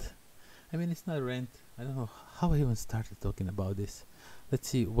rant. I mean, it's not a rant. I don't know how I even started talking about this. Let's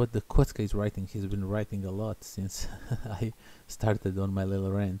see what the Kotska is writing. He's been writing a lot since I started on my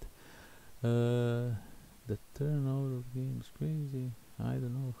little rant. The turnover of games crazy. I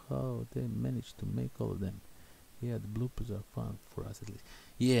don't know how they managed to make all of them. Yeah, the bloopers are fun for us at least.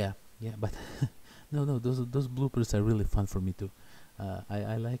 Yeah, but no, those bloopers are really fun for me too.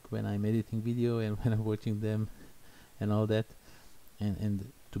 I like when I'm editing video and when I'm watching them and all that,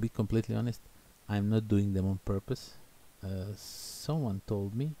 and to be completely honest, I'm not doing them on purpose. Someone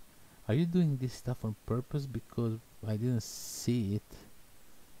told me, are you doing this stuff on purpose? Because I didn't see it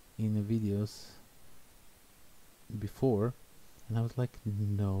in the videos before. And I was like,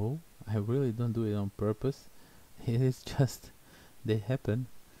 no, I really don't do it on purpose. It is just, they happen,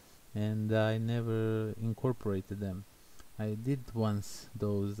 and I never incorporated them. I did once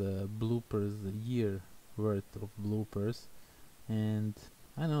those bloopers, a year worth of bloopers, and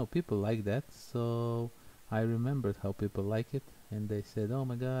I don't know, people like that, so I remembered how people like it, and they said, oh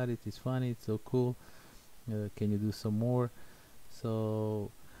my god, it is funny, it's so cool. can you do some more?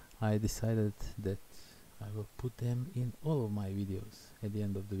 So I decided that I will put them in all of my videos at the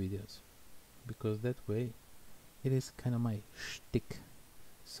end of the videos, because that way it is kind of my shtick,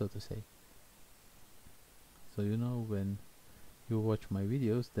 so to say. So you know, when you watch my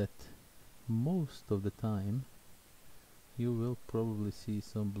videos, that most of the time you will probably see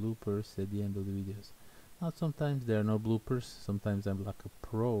some bloopers at the end of the videos. Now sometimes there are no bloopers, sometimes I'm like a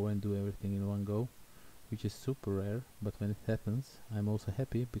pro and do everything in one go, which is super rare, but when it happens I'm also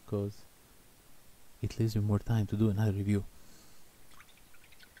happy because it leaves me more time to do another review.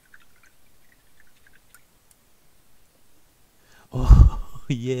 Oh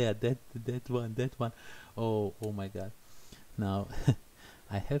yeah, that one. Oh my god. Now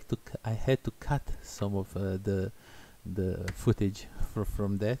I had to cut some of the footage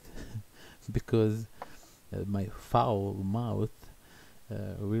from that because my foul mouth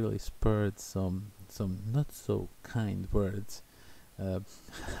really spurred some not so kind words. I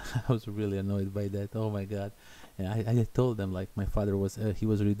was really annoyed by that. Oh my god. And I told them, like, my father was he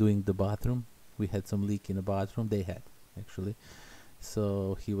was redoing the bathroom. We had some leak in the bathroom. They had, actually.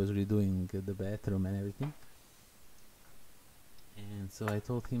 So he was redoing the bathroom and everything. And so I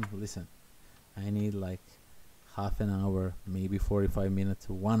told him, listen, I need like half an hour, maybe 45 minutes,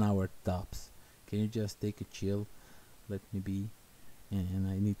 1 hour tops. Can you just take a chill, let me be, and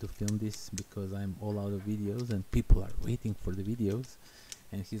I need to film this because I'm all out of videos and people are waiting for the videos.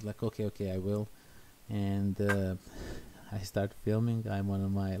 And he's like, okay, I will. And I start filming. I'm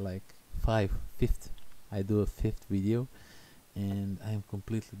on my like fifth. I do a fifth video, and I'm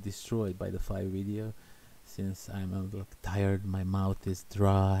completely destroyed by the 5 video, since I'm like tired, my mouth is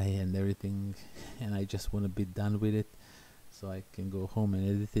dry and everything, and I just want to be done with it so I can go home and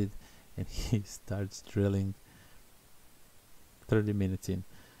edit it. And he starts drilling 30 minutes in,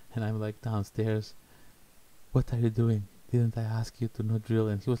 and I'm like downstairs, what are you doing? Didn't I ask you to not drill?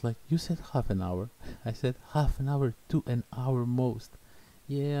 And he was like, you said half an hour. I said half an hour to an hour most.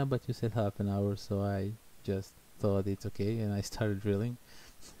 Yeah, but you said half an hour, so I just thought it's okay, and I started drilling.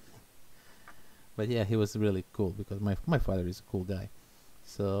 But yeah, he was really cool because my father is a cool guy.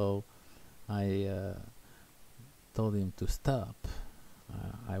 So I told him to stop.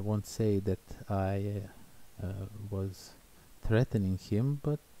 I won't say that I was threatening him,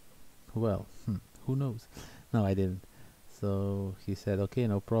 but well, who knows? No, I didn't. So he said, okay,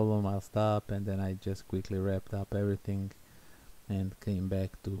 no problem, I'll stop. And then I just quickly wrapped up everything and came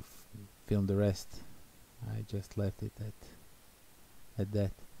back to film the rest. I just left it at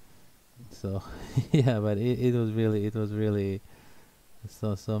that. So yeah, but it was really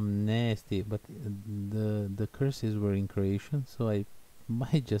so some nasty. But the curses were in Croatian, so I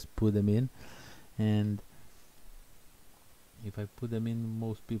might just put them in. And if I put them in,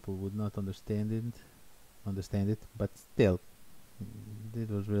 most people would not understand it. But still, it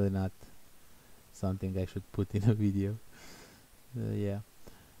was really not something I should put in a video. Yeah,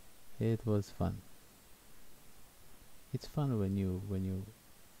 it was fun. It's fun when you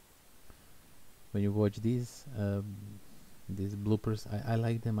watch these bloopers. I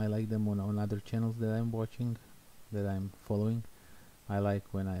like them. I like them on other channels that I'm watching, that I'm following. I like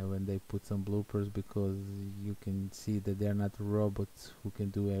when they put some bloopers, because you can see that they're not robots who can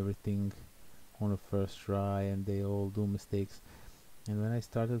do everything on a first try, and they all do mistakes. And when I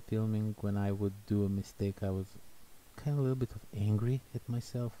started filming, when I would do a mistake, I was kind of a little bit of angry at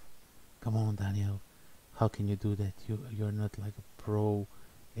myself. Come on, Daniel, how can you do that? You're not like a pro.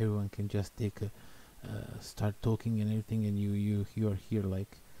 Everyone can just take a start talking and everything, and you are here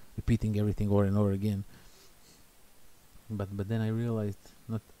like repeating everything over and over again. But then I realized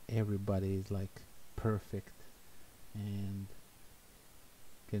not everybody is like perfect and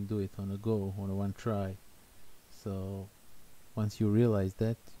can do it on a go, on a one try. So once you realize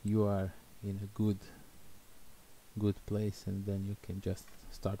that, you are in a good place, and then you can just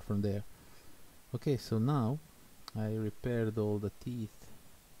start from there. Okay, so now I repaired all the teeth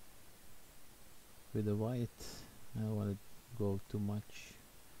with the white. I don't want to go too much.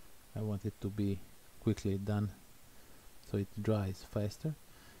 I want it to be quickly done so it dries faster.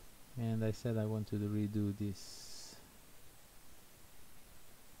 And I said I wanted to redo this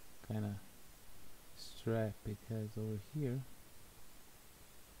kind of strap it has over here,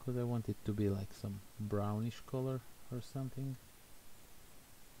 because I want it to be like some brownish color or something,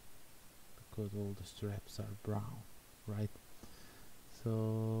 because all the straps are brown, right?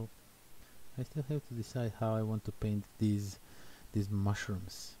 So I still have to decide how I want to paint these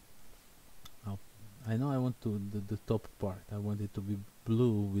mushrooms. Now, I know I want to the top part. I want it to be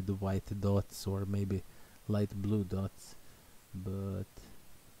blue with the white dots, or maybe light blue dots, but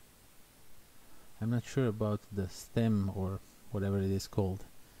I'm not sure about the stem or whatever it is called.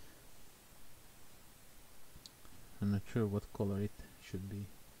 I'm not sure what color it should be.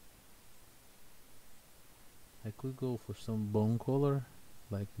 I could go for some bone color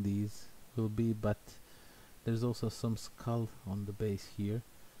like these will be, but there's also some skull on the base here,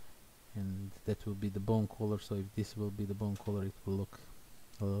 and that will be the bone color. So if this will be the bone color, it will look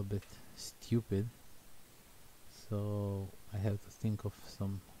a little bit stupid. So I have to think of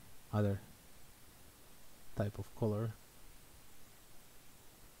some other type of color.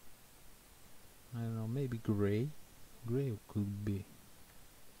 I don't know, maybe gray. Gray could be.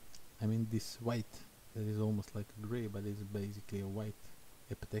 I mean, this white that is almost like a gray, but it's basically a white,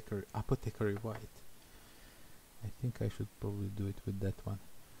 apothecary white. I think I should probably do it with that one.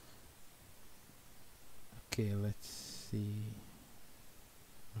 Okay, let's see.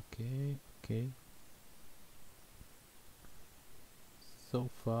 Okay. So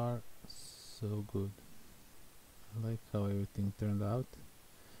far, so good. I like how everything turned out.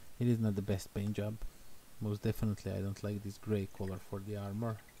 It is not the best paint job. Most definitely I don't like this gray color for the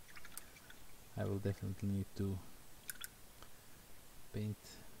armor. I will definitely need to paint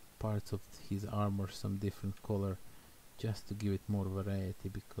parts of his armor some different color just to give it more variety,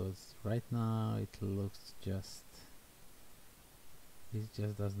 because right now it looks just, it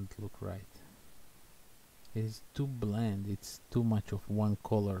just doesn't look right. It is too bland, it's too much of one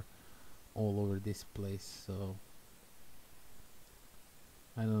color all over this place, so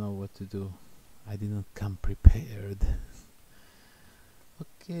I don't know what to do. I didn't come prepared.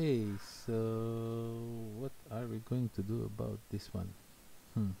 Okay, so what are we going to do about this one?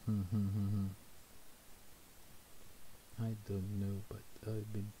 I don't know, but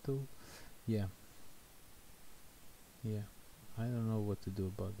I've been told. Yeah, I don't know what to do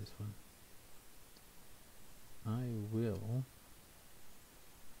about this one. I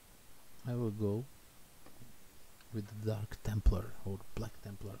will go with the Dark Templar or Black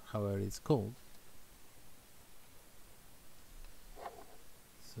Templar, however it's called.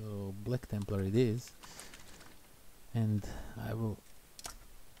 So Black Templar it is, and I will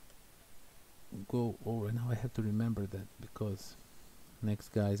go over. Now I have to remember that, because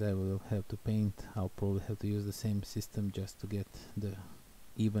next guys I will have to paint. I'll probably have to use the same system just to get the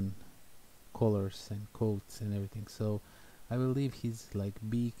even colors and coats and everything. So I will leave his like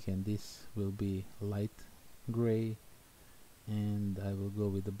beak, and this will be light gray, and I will go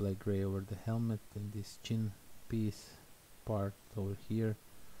with the black gray over the helmet and this chin piece part over here,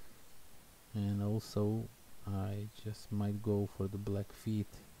 and also I just might go for the black feet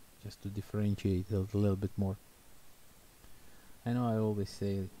just to differentiate it a little bit more. I know I always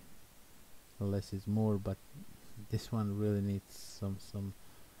say less is more, but this one really needs some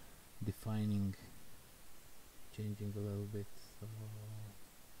defining, changing a little bit. So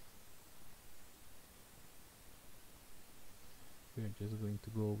we're just going to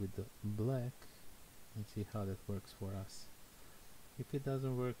go with the black and see how that works for us. If it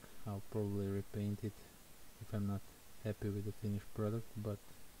doesn't work, I'll probably repaint it if I'm not happy with the finished product, but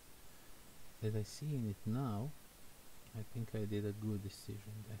as I see in it now, I think I did a good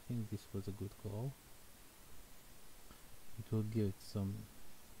decision. I think this was a good call. It will give it some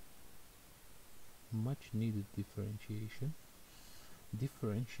much needed differentiation.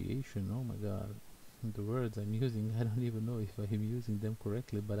 Oh my god, the words I'm using, I don't even know if I'm using them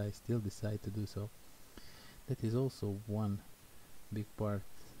correctly, but I still decide to do so. That is also one big part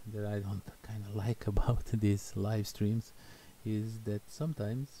that I don't kind of like about these live streams, is that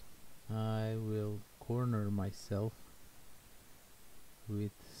sometimes I will corner myself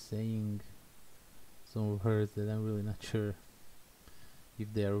with saying some words that I'm really not sure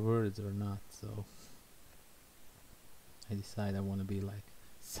if they are words or not. So I decide I want to be like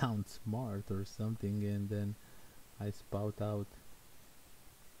sound smart or something, and then I spout out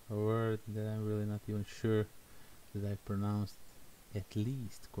a word that I'm really not even sure that I pronounced at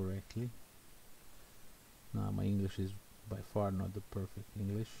least correctly. Now my English is by far not the perfect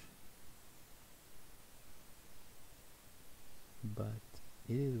English, but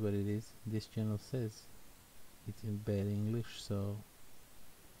it is what it is. This channel says it's in bad English, so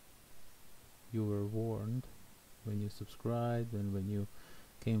you were warned when you subscribed and when you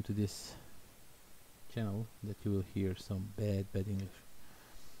came to this channel that you will hear some bad English.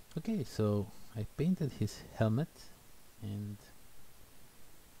 Okay, so I painted his helmet, and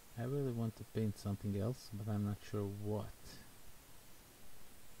I really want to paint something else, but I'm not sure what.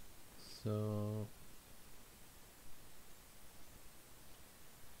 So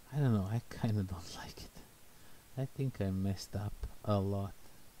I don't know, I kinda don't like it. I think I messed up a lot.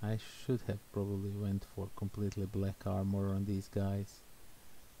 I should have probably went for completely black armor on these guys.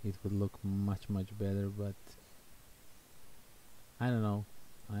 it would look much better, but I don't know.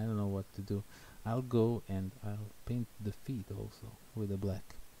 I don't know what to do. I'll go and I'll paint the feet also with the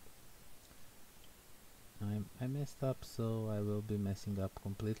black. I messed up, so I will be messing up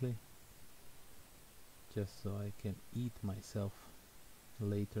completely, just so I can eat myself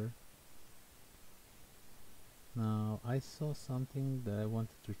later. Now I saw something that I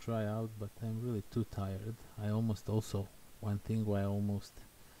wanted to try out, but I'm really too tired. I almost also one thing why I almost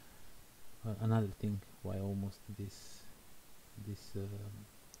another thing why almost this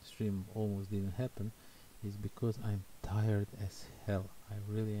stream almost didn't happen is because I'm tired as hell. I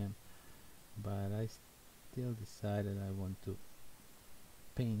really am, but I still decided I want to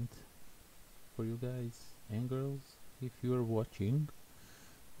paint for you guys and girls if you're watching,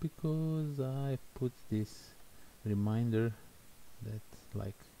 because I put this reminder that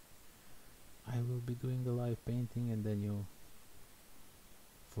like I will be doing a live painting, and then you,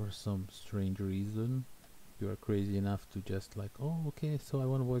 for some strange reason, you are crazy enough to just like, oh okay, so I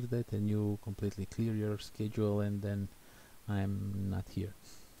want to watch that, and you completely clear your schedule, and then I'm not here.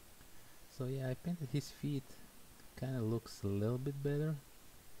 So yeah, I painted his feet. Kind of looks a little bit better,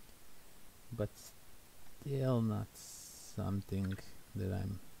 but still not something that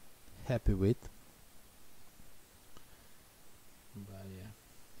I'm happy with. But yeah,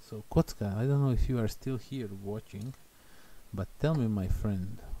 so Kotska, I don't know if you are still here watching, but tell me, my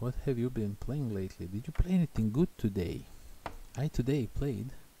friend, what have you been playing lately? Did you play anything good today? I today played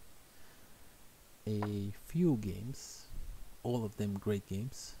a few games, all of them great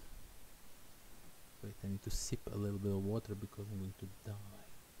games. Wait, I need to sip a little bit of water because I'm going to die.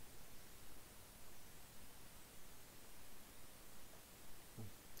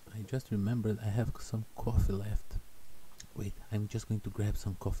 I just remembered I have some coffee left. Wait, I'm just going to grab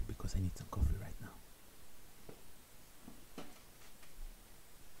some coffee because I need some coffee right now.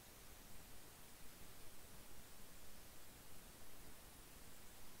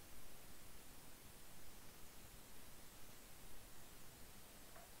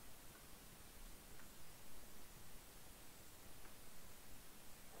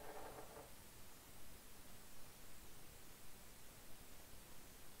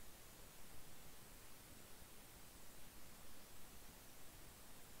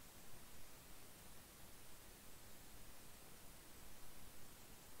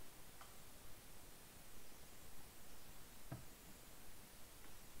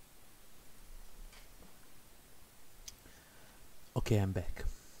 Okay, I'm back.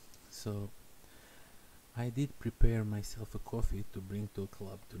 So I did prepare myself a coffee to bring to a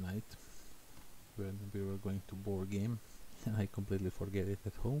club tonight when we were going to board game, and I completely forget it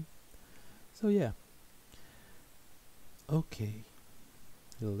at home. So yeah, okay,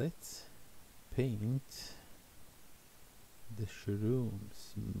 let's paint the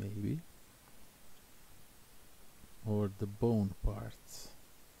shrooms maybe, or the bone parts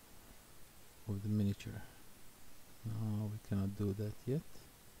of the miniature. No, we cannot do that yet.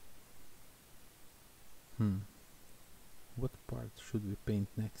 What part should we paint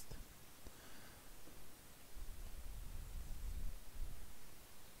next?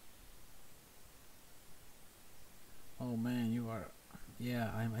 Oh man, you are... Yeah,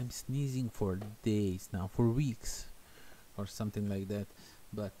 I'm sneezing for days now, for weeks or something like that.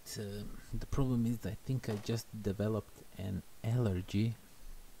 But the problem is I think I just developed an allergy,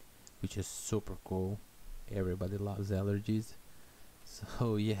 which is super cool. Everybody loves allergies.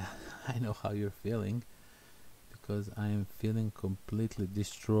 So yeah, I know how you're feeling, because I am feeling completely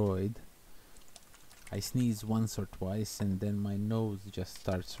destroyed. I sneeze once or twice and then my nose just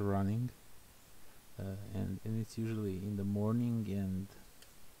starts running, and it's usually in the morning and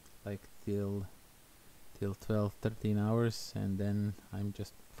like till 12-13 hours, and then I'm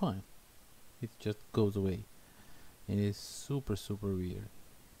just fine. It just goes away. It is super weird.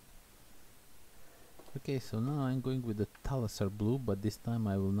 Okay, so now I'm going with the Thalasar blue, but this time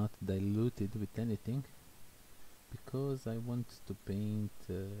I will not dilute it with anything, because I want to paint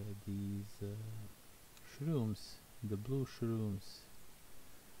these shrooms, the blue shrooms,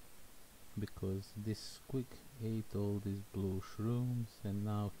 because this squig ate all these blue shrooms and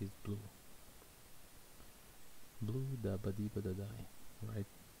now he's blue. Blue da ba dee ba da die, right?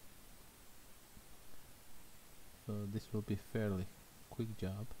 So this will be fairly quick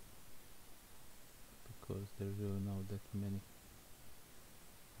job, because there's really not that many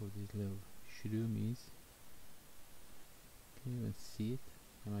of these little shroomies. Can you even see it?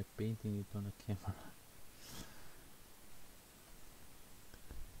 Am I painting it on a camera?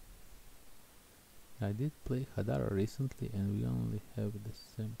 I did play Hadara recently and we only have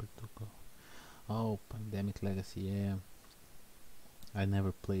December to go. Oh, Pandemic Legacy, yeah. I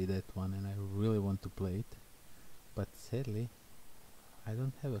never played that one, and I really want to play it, but sadly I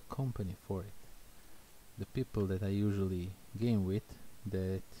don't have a company for it. The people that I usually game with,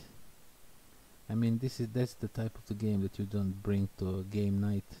 that I mean, that's the type of the game that you don't bring to a game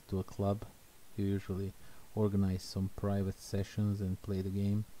night, to a club. You usually organize some private sessions and play the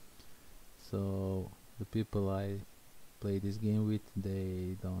game. So the people I play this game with,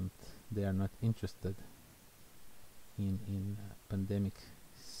 they are not interested in pandemic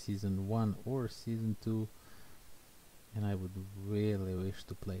season 1 or season 2, and I would really wish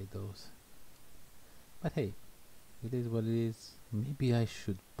to play those. But hey, it is what it is. Maybe I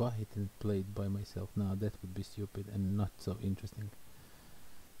should buy it and play it by myself. Now that would be stupid and not so interesting.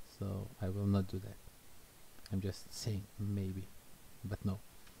 So I will not do that. I'm just saying maybe, but no.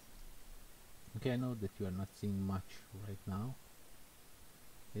 Okay, I know that you are not seeing much right now.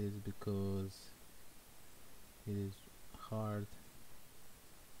 It is because it is hard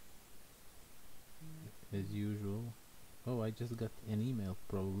as usual. Oh, I just got an email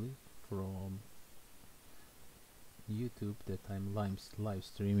probably from YouTube that I'm live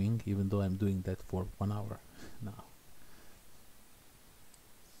streaming, even though I'm doing that for 1 hour now.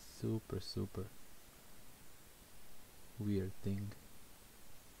 Super weird thing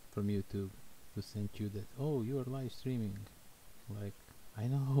from YouTube to send you that, oh, you are live streaming. Like, I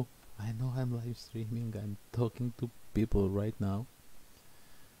know I'm live streaming. I'm talking to people right now,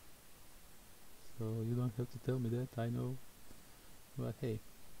 so you don't have to tell me that. I know, but hey,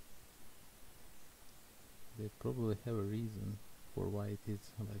 they probably have a reason for why it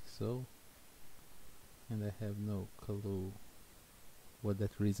is like so, and I have no clue what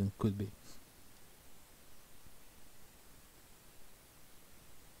that reason could be.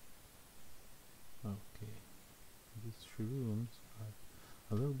 Okay, these shrooms are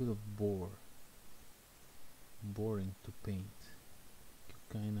a little bit of boring to paint. You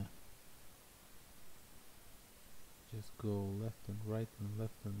kinda just go left and right and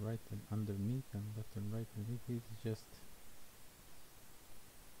left and right and underneath and left and right, and it is just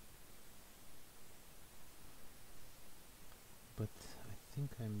but I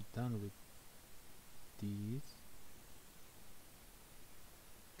think I'm done with these.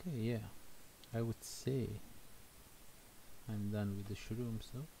 Okay, yeah, I would say I'm done with the shrooms.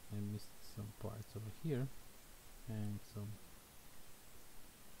 So I missed some parts over here and some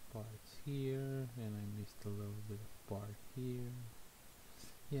parts here, and I missed a little bit of part here.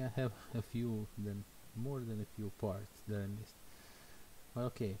 Yeah, I have a few, then more than a few parts that I missed.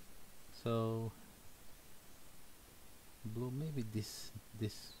 Okay, so blue, maybe these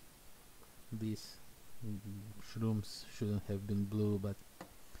shrooms shouldn't have been blue, but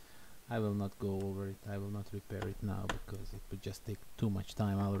I will not go over it. I will not repair it now because it would just take too much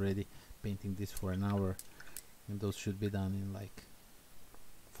time already painting this for an hour, and those should be done in like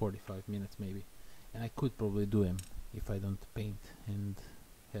 45 minutes maybe, and I could probably do them if I don't paint and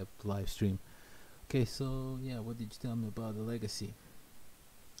have to live stream. Okay, so yeah, what did you tell me about the legacy?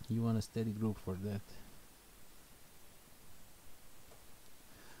 You want a steady group for that.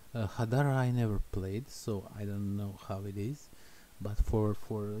 Hadara I never played, so I don't know how it is, but for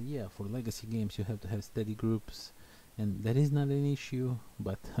legacy games you have to have steady groups, and that is not an issue,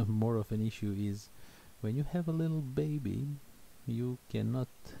 but more of an issue is when you have a little baby, you cannot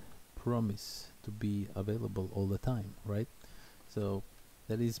promise to be available all the time, right? So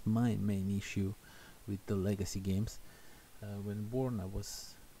that is my main issue with the legacy games. When born, I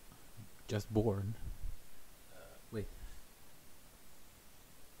was just born. Wait.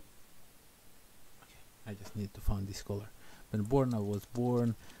 Okay, I just need to find this color. When born, I was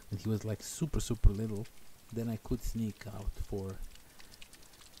born when he was like super little. Then I could sneak out for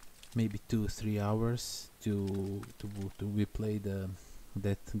maybe 2-3 hours to replay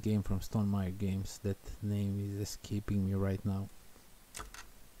that game from Stone Meyer Games. That name is escaping me right now.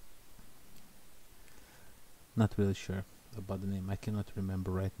 Not really sure about the name. I cannot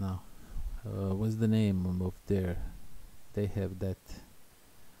remember right now. What's the name of their? They have that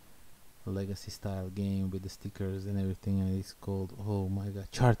legacy style game with the stickers and everything, and it's called, oh my god,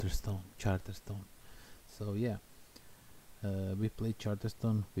 Charterstone. So yeah, we played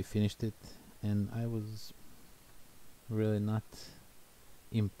Charterstone, we finished it, and I was really not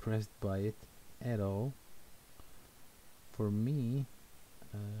impressed by it at all. For me,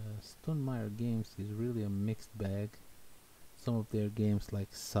 Stone Meyer Games is really a mixed bag. Some of their games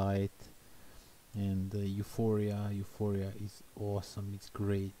like Sight and Euphoria is awesome, it's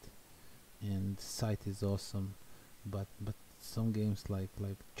great, and Sight is awesome, but some games like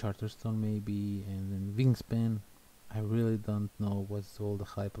Charterstone maybe, and then Wingspan, I really don't know what's all the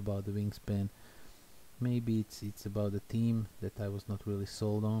hype about the Wingspan. maybe it's about the theme that I was not really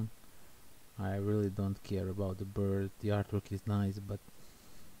sold on. I really don't care about the bird. The artwork is nice, but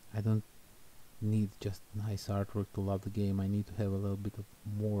I don't need just nice artwork to love the game. I need to have a little bit of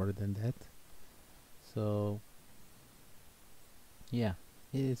more than that. So yeah,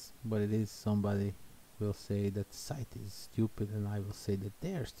 it is what it is. Somebody will say that site is stupid, and I will say that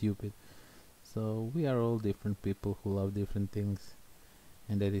they're stupid. So we are all different people who love different things,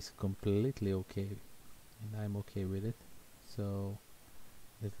 and that is completely okay, and I'm okay with it. So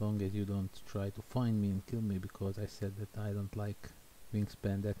as long as you don't try to find me and kill me because I said that I don't like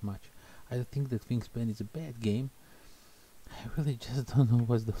Wingspan that much. I don't think that Wingspan is a bad game. I really just don't know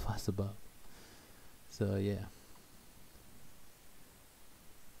what's the fuss about. So yeah.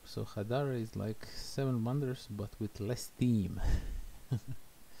 So Hadara is like Seven Wonders but with less theme.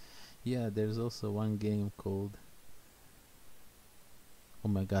 Yeah, there's also one game called, oh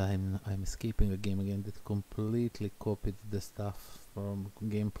my god, I'm escaping a game again that completely copied the stuff from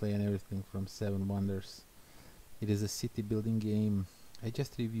gameplay and everything from Seven Wonders. It is a city building game. I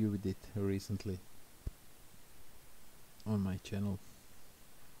just reviewed it recently on my channel.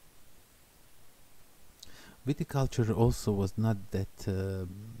 Viticulture also was not that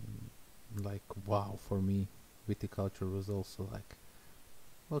like wow for me. Viticulture was also like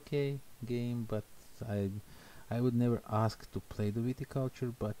okay game, but I would never ask to play the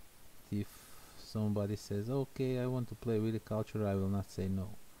viticulture, but if somebody says okay I want to play viticulture, I will not say no.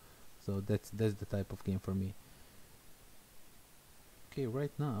 So that's the type of game for me. Okay,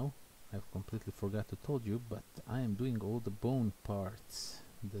 right now I've completely forgot to told you, but I am doing all the bone parts,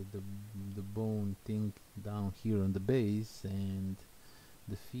 the bone thing down here on the base, and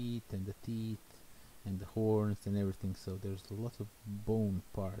the feet and the teeth and the horns and everything. So there's a lot of bone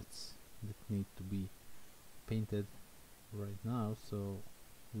parts that need to be painted right now, so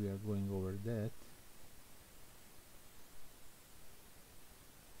we are going over that,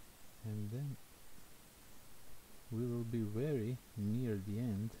 and then we will be very near the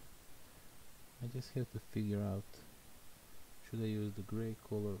end. I just have to figure out, should I use the gray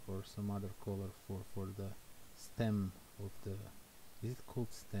color or some other color for the stem of the, is it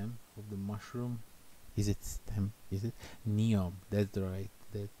called stem of the mushroom? Is it stem? Is it neon? That's right.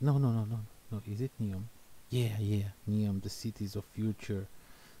 That no. Is it neon? Yeah, neon. The cities of future,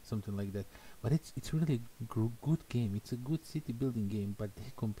 something like that. But it's really good game. It's a good city building game. But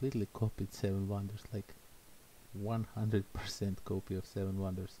they completely copied Seven Wonders, like 100% copy of Seven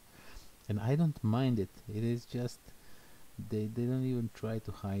Wonders, and I don't mind it. It is just they don't even try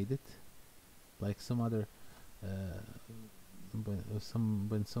to hide it, like some other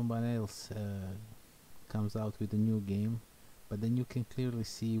when someone else comes out with a new game, but then you can clearly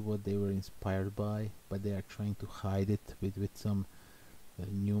see what they were inspired by, but they are trying to hide it with some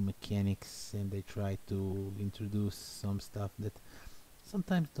new mechanics, and they try to introduce some stuff that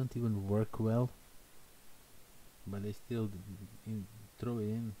sometimes don't even work well, but they still throw it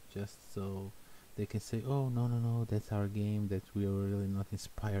in just so they can say, oh no, that's our game, that we are really not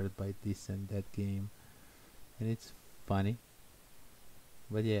inspired by this and that game, and it's funny.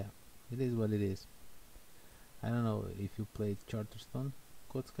 But yeah, it is what it is. I don't know if you played Charterstone,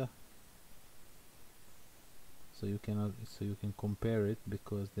 Kotska, so you can compare it,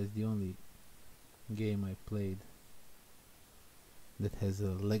 because that's the only game I played that has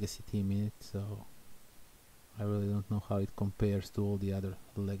a legacy theme in it, so I really don't know how it compares to all the other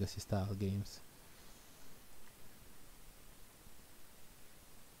legacy style games.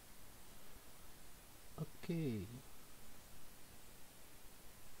 Okay.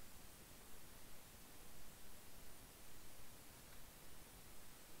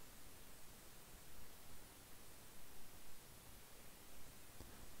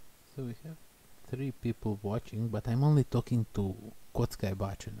 So we have 3 people watching, but I'm only talking to Kotska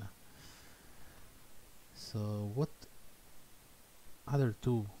Bachina. So what other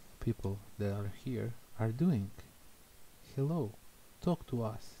 2 people that are here are doing? Hello, talk to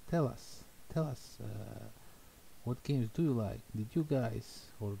us, tell us what games do you like? Did you guys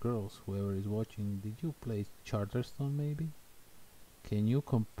or girls, whoever is watching, did you play Charterstone maybe? Can you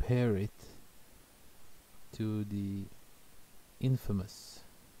compare it to the infamous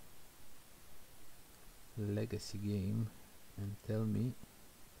legacy game and tell me,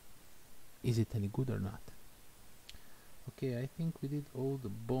 is it any good or not? Okay, I think we did all the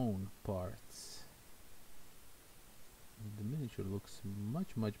bone parts. The miniature looks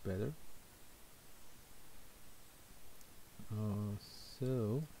much better.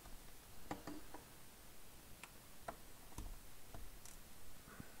 So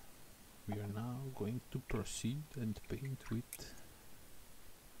we are now going to proceed and paint with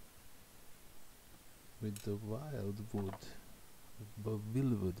with the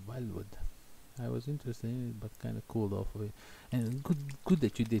wildwood. I was interested in it, but kind of cooled off of it. And good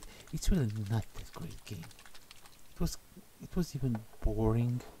that you did. It's really not that great game. It was even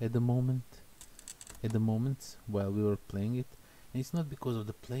boring at the moment. At the moments while we were playing it, and it's not because of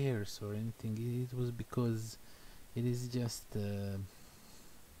the players or anything. It was because it is just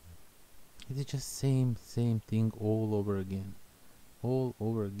same thing all over again. All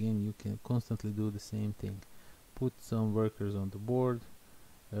over again, you can constantly do the same thing. Put some workers on the board,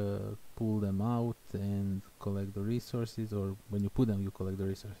 pull them out and collect the resources, or when you put them you collect the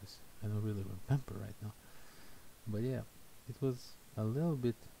resources. I don't really remember right now, but yeah, it was a little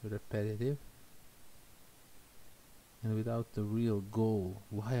bit repetitive and without the real goal.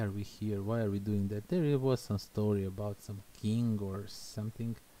 Why are we here? Why are we doing that? There was some story about some king or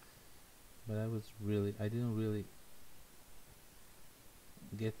something, but I didn't really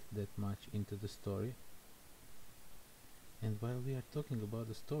get that much into the story. And while we are talking about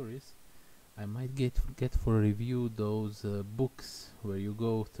the stories, I might get for review those books where you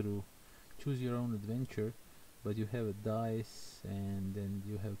go through, choose your own adventure, but you have a dice and then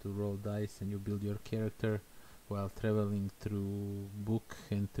you have to roll dice and you build your character while traveling through book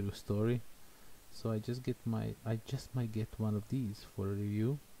and through story. So I just might get one of these for a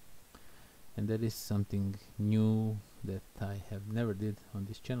review, and that is something new that I have never did on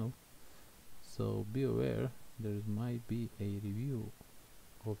this channel. So be aware, there might be a review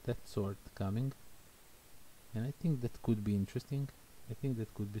of that sort coming, and I think that could be interesting. I think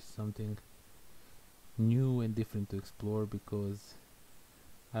that could be something new and different to explore, because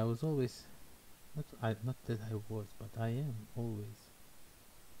I was always not that I was, but I am always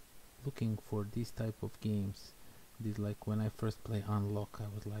looking for these type of games. This, like when I first play Unlock,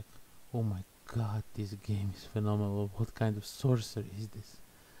 I was like, oh my god, this game is phenomenal. What kind of sorcery is this?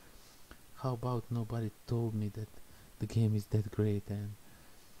 How about nobody told me that the game is that great? And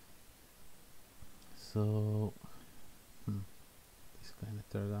so this kind of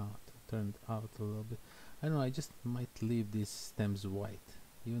turned out a little bit. I don't know, I just might leave these stems white,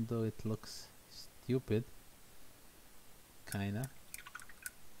 even though it looks stupid, kinda.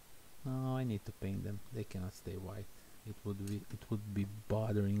 No, I need to paint them. They cannot stay white. It would be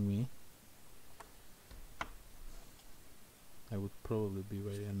bothering me. I would probably be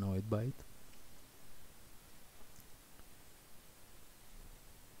very annoyed by it.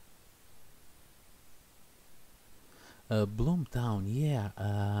 Bloomtown, yeah.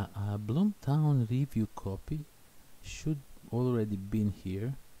 Bloomtown review copy should already been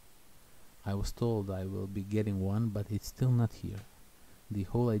here. I was told I will be getting one, but it's still not here. The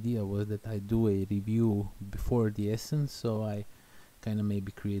whole idea was that I do a review before the Essen, so I kind of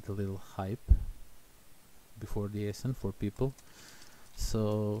maybe create a little hype before the Essen for people.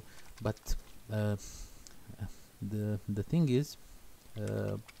 So, but the thing is,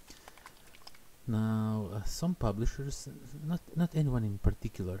 now some publishers, not anyone in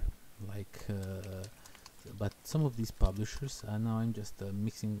particular, like, but some of these publishers, now I'm just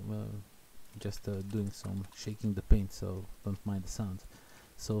mixing, just doing some shaking the paint, so don't mind the sound.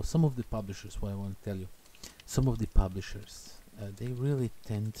 So some of the publishers, what I want to tell you, some of the publishers, they really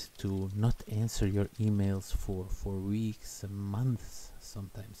tend to not answer your emails for weeks and months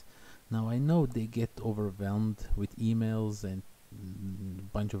sometimes. Now I know they get overwhelmed with emails, and a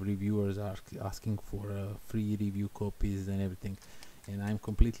bunch of reviewers are asking for free review copies and everything, and I'm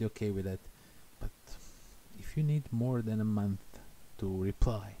completely okay with that. But if you need more than a month to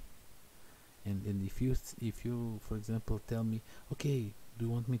reply, and if you for example tell me, okay, do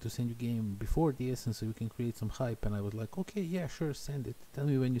you want me to send you game before the Essen so you can create some hype, and I was like, okay, yeah, sure, send it, tell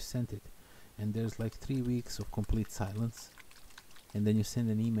me when you sent it, and there's like 3 weeks of complete silence, and then you send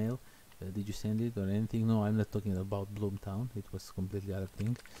an email, did you send it or anything? No, I'm not talking about Bloomtown, it was completely other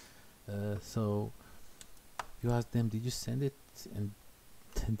thing. So you ask them, did you send it, and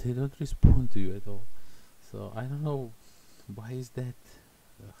they don't respond to you at all. So I don't know, why is that?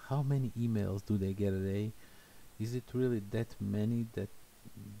 How many emails do they get a day? Is it really that many that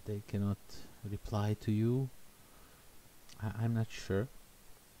they cannot reply to you? I'm not sure.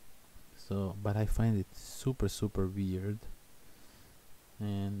 So, but I find it super weird,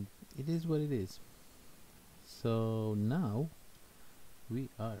 and it is what it is. So now we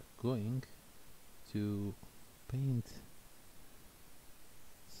are going to paint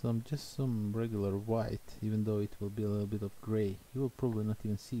just some regular white, even though it will be a little bit of gray. You will probably not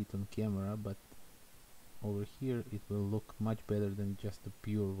even see it on camera, but over here it will look much better than just a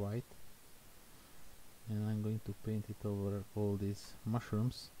pure white. And I'm going to paint it over all these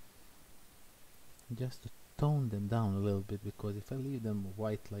mushrooms just to tone them down a little bit, because if I leave them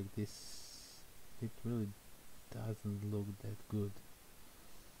white like this, it really doesn't look that good.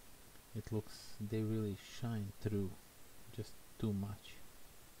 It looks, they really shine through just too much.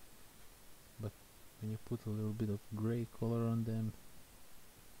 But when you put a little bit of gray color on them,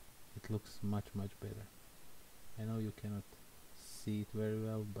 it looks much better. I know you cannot see it very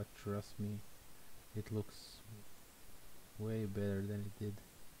well, but trust me, it looks way better than it did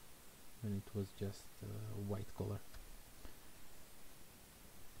when it was just white color.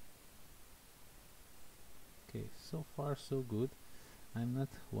 Okay, so far so good. I'm not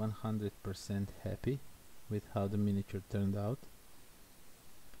 100% happy with how the miniature turned out.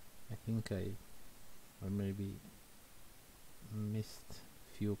 I think I maybe missed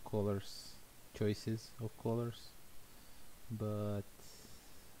few choices of colors, but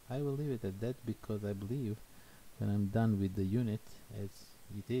I will leave it at that, because I believe when I'm done with the unit as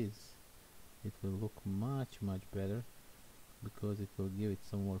it is, it will look much better, because it will give it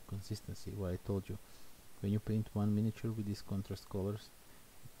some more consistency. What I told you, when you paint one miniature with these contrast colors,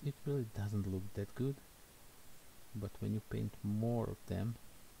 it really doesn't look that good, but when you paint more of them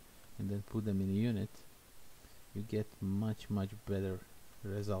and then put them in a unit, you get much better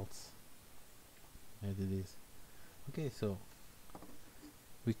results as it is. Okay, so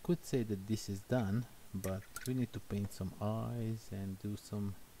we could say that this is done, but we need to paint some eyes and do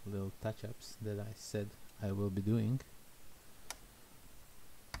some little touch-ups that I said I will be doing.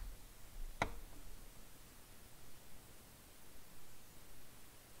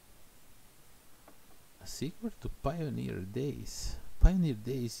 A secret to Pioneer Days. Pioneer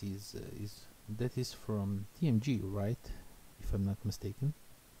Days is that is from TMG, right? If I'm not mistaken.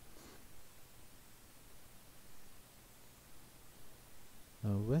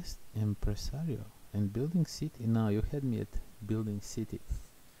 West Empresario and Building City. Now you had me at Building City.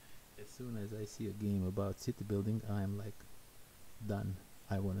 As soon as I see a game about city building, I'm like, done.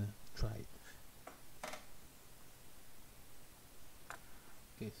 I wanna try it.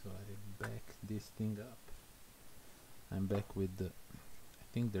 Okay, so I back this thing up. I'm back with the, I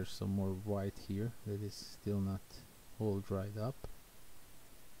think there's some more white here that is still not all dried up.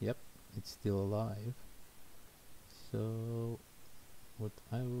 Yep, it's still alive. So what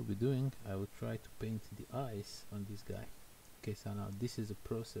I will be doing, I will try to paint the eyes on this guy. Okay, so now this is a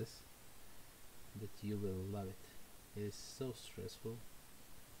process that you will love it. It is so stressful.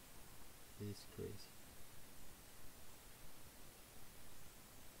 It is crazy.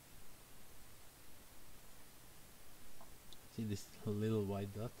 See this little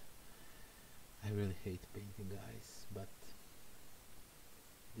white dot? I really hate painting eyes, but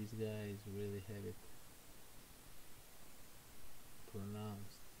these guys really have it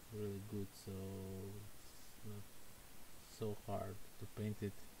pronounced really good, so it's not so hard to paint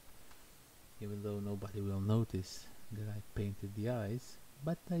it, even though nobody will notice that I painted the eyes,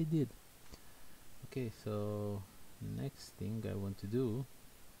 but I did. Okay, so next thing I want to do,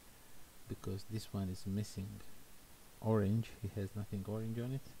 because this one is missing orange, it has nothing orange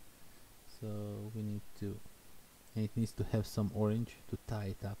on it, so we need to, and it needs to have some orange to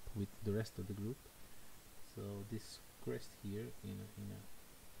tie it up with the rest of the group. So this crest here in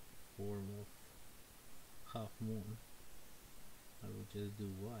a form of half moon, I will just do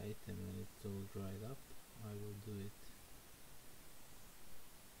white, and when it's all dried up I will do it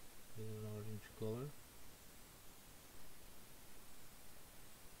with an orange color.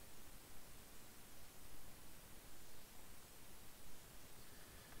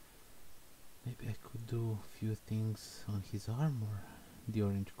 Maybe I could do a few things on his armor, the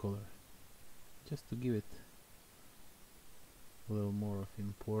orange color, just to give it a little more of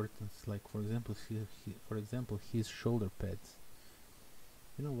importance. Like for example, his shoulder pads.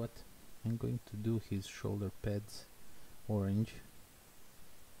 You know what? I'm going to do his shoulder pads orange.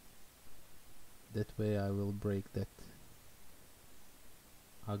 That way I will break that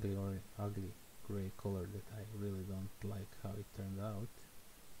ugly gray color that I really don't like how it turned out,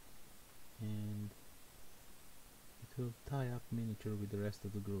 and it will tie up miniature with the rest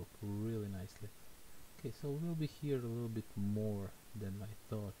of the group really nicely. Okay, so we'll be here a little bit more than I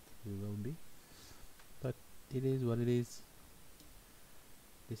thought we will be, but it is what it is.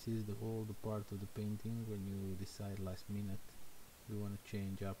 This is the part of the painting when you decide last minute you want to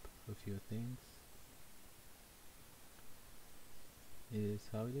change up a few things. It is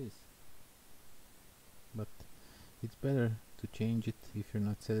how it is, but it's better to change it if you're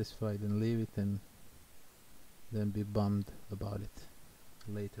not satisfied and leave it, and then be bummed about it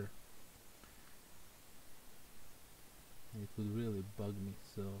later. It would really bug me,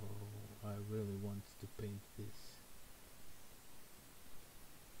 so I really want to paint this.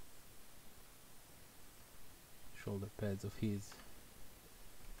 Shoulder pads of his.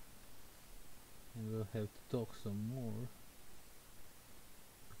 and we'll have to talk some more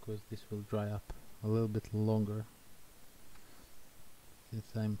because this will dry up a little bit longer since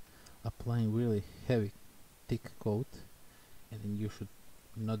I'm applying really heavy thick coat, and then you should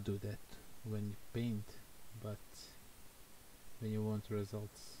not do that when you paint, but when you want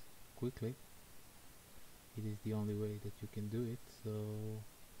results quickly it is the only way that you can do it. So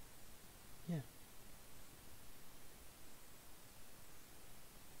yeah,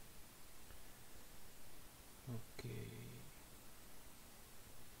 okay.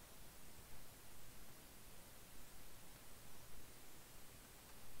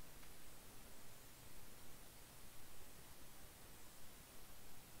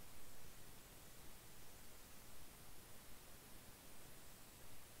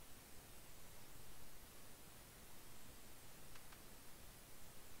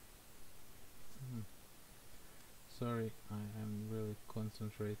 Sorry, I'm really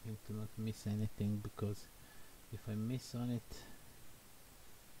concentrating to not miss anything, because if I miss on it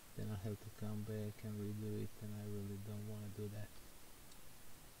then I have to come back and redo it, and I really don't want to do that.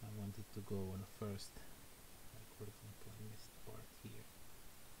 I want it to go on first. Like for example, I missed part here.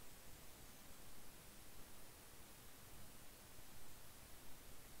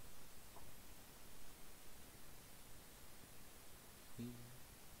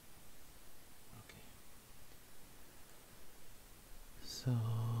 Okay. So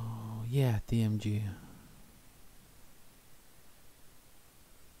yeah, TMG.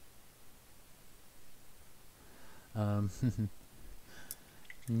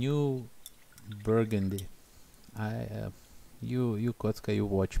 New Burgundy. You Kotska, you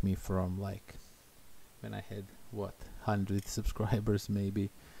watch me from like when I had what 100 subscribers maybe,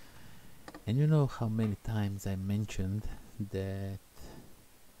 and you know how many times I mentioned that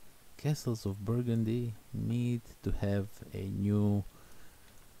Castles of Burgundy need to have a new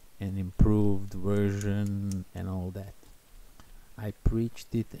and improved version and all that. I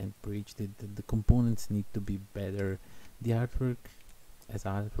preached it and preached it that the components need to be better. The artwork, as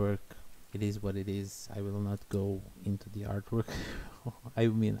artwork, it is what it is. I will not go into the artwork. I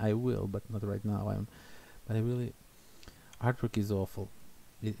mean, I will, but not right now. But I really, artwork is awful.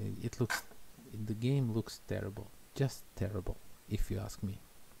 It looks, the game looks terrible, just terrible. If you ask me,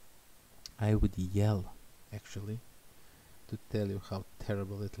 I would yell actually to tell you how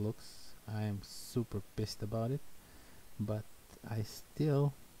terrible it looks. I am super pissed about it, but I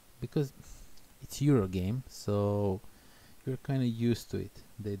still, because it's Eurogame, so you're kind of used to it.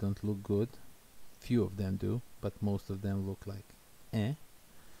 They don't look good. Few of them do, but most of them look like eh.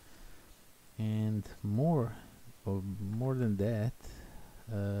 And more than that,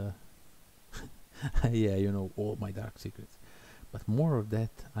 yeah, you know all my dark secrets. But more of that,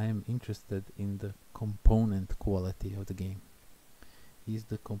 I am interested in the component quality of the game. Is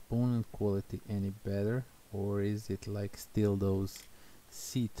the component quality any better, or is it like still those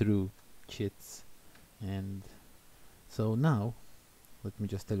see-through chits? And so now let me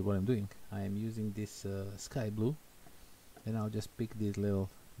just tell you what I'm doing. I am using this sky blue, and I'll just pick these little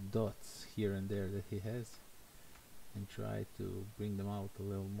dots here and there that he has and try to bring them out a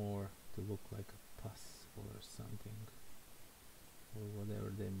little more to look like a pus or something, or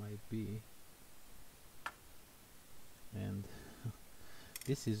whatever they might be. And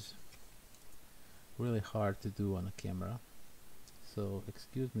this is really hard to do on a camera, so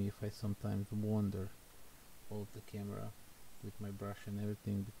excuse me if I sometimes wander off the camera with my brush and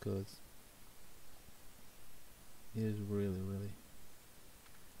everything, because it is really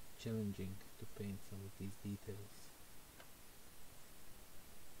challenging to paint some of these details.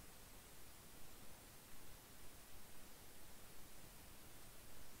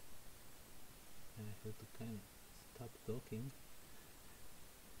 And I have to kind of stop talking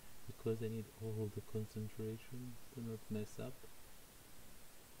because I need all the concentration to not mess up.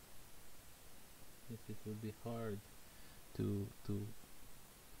 It would be hard to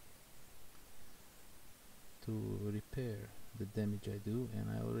repair the damage I do, and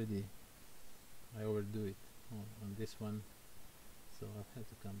I overdo it on this one, so I'll have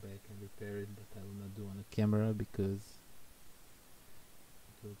to come back and repair it, but I will not do on a camera because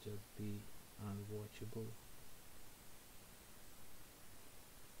it will just be unwatchable.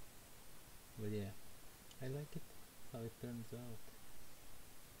 But yeah, I like it how it turns out.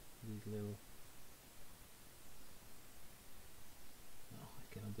 These little, no,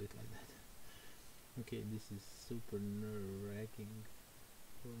 I cannot do it like that. Okay, this is super nerve-wracking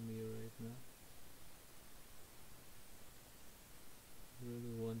for me right now.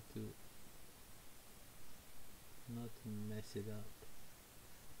 Really want to not mess it up,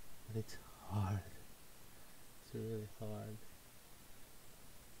 but it's hard. It's really hard.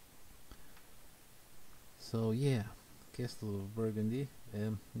 So yeah, Castle of Burgundy.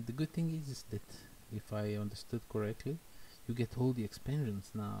 The good thing is that if I understood correctly, you get all the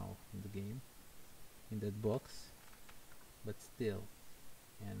expansions now in the game in that box, but still,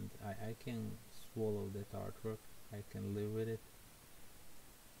 and I can swallow that artwork. I can live with it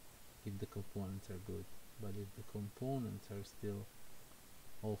if the components are good, but if the components are still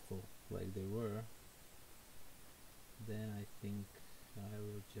awful like they were, then I think I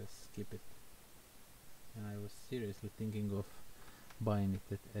will just skip it. And I was seriously thinking of buying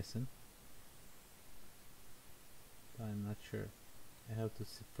it at Essen, but I'm not sure. I have to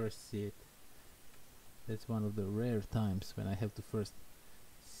first see it. That's one of the rare times when I have to first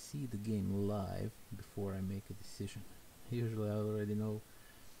see the game live before I make a decision. Usually I already know.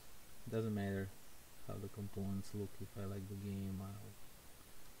 Doesn't matter how the components look. If I like the game,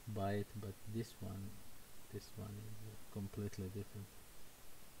 I'll buy it. But this one is a completely different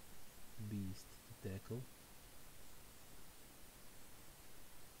beast to tackle.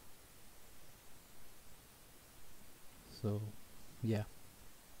 So yeah,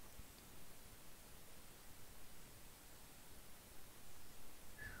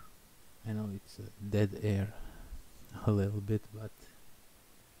 I know it's dead air a little bit, but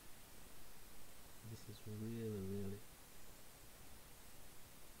this is really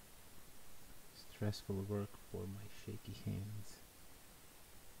stressful work for my shaky hands.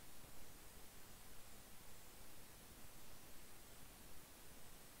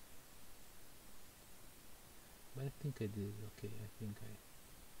 But I think I did okay. I think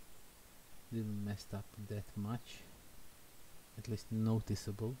I didn't mess up that much, at least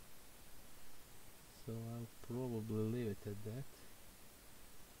noticeable. So I'll probably leave it at that.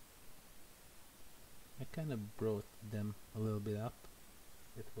 I kind of brought them a little bit up.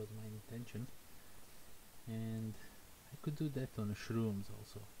 That was my intention. And I could do that on the shrooms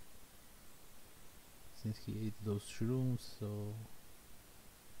also. Since he ate those shrooms, so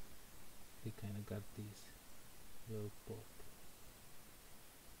he kind of got these little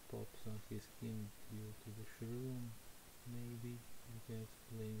pops on his skin due to the shroom. Maybe you can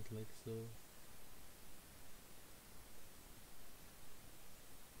explain it like so.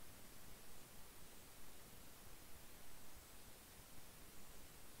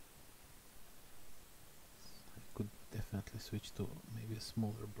 I could definitely switch to maybe a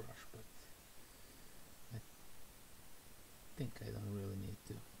smaller brush, but I think I don't really need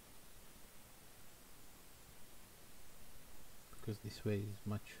to, because this way is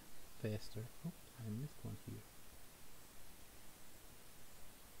much faster. Oh, I missed one here.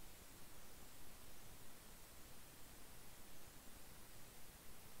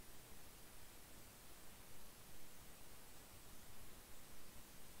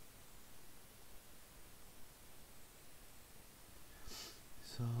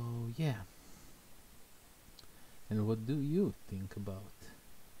 So yeah, and what do you think about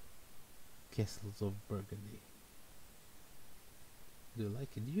Castles of Burgundy? Do you like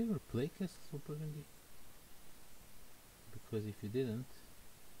it? Did you ever play Castles of Burgundy? Because if you didn't,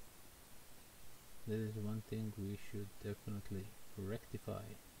 that is one thing we should definitely rectify,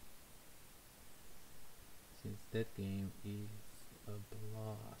 since that game is a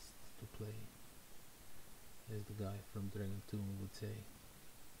blast to play, as the guy from Dragon Tomb would say.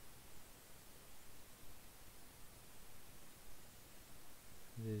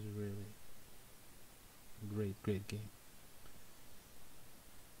 It is really a great game.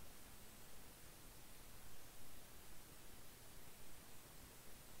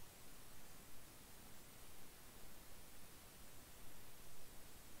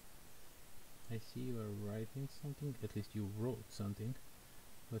 I see you are writing something, at least you wrote something,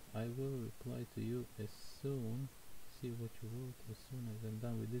 but I will reply to you as soon, see what you wrote as soon as I'm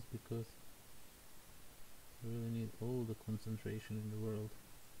done with this, because I really need all the concentration in the world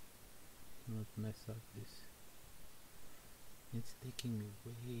to not mess up this. It's taking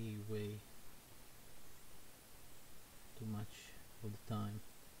me way too much of the time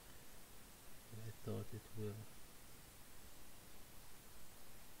that I thought it will.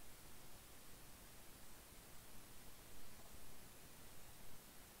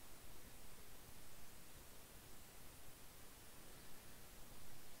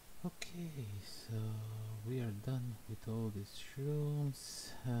 Okay, so we are done with all these shrooms.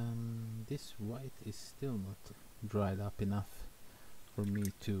 This white is still not dried up enough for me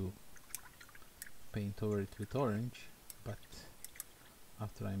to paint over it with orange, but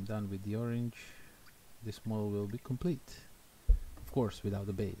after I'm done with the orange, this model will be complete. Of course, without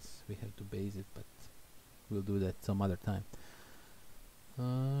the base. We have to base it, but we'll do that some other time.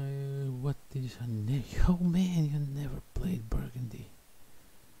 What is a name? Oh man, you never played Burgundy.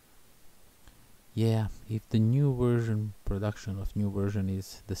 Yeah, if the new version, production of new version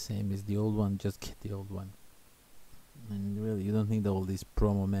is the same as the old one, just get the old one. And really, you don't need all these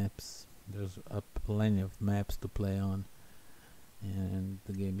promo maps. There's plenty of maps to play on, and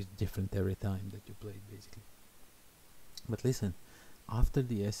the game is different every time that you play it, basically. But listen, after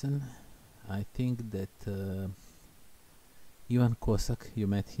the Essen, I think that Ivan Kosak, you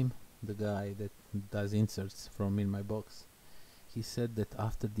met him, the guy that does inserts from In My Box. He said that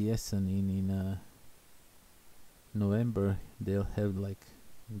after the Essen in November, they'll have like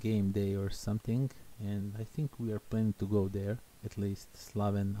game day or something, and I think we are planning to go there. At least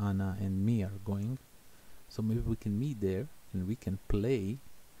Slaven, Anna, and me are going. So maybe we can meet there and we can play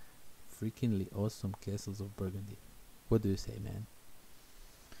freakingly awesome Castles of Burgundy. What do you say, man?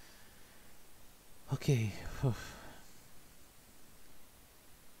 Okay.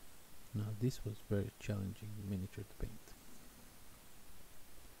 Now this was very challenging miniature to paint.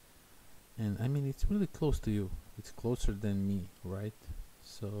 And I mean, it's really close to you. It's closer than me, right?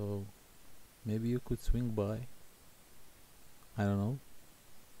 So maybe you could swing by. I don't know.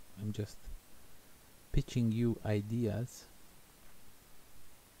 I'm just pitching you ideas.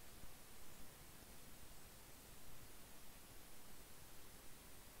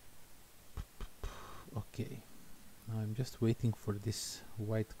 Okay. Now I'm just waiting for this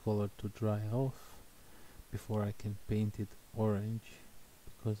white color to dry off before I can paint it orange,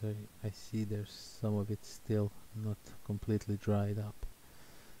 because I see there's some of it still not completely dried up.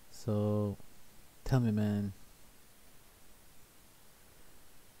 So tell me, man,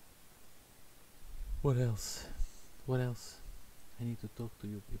 what else? What else? I need to talk to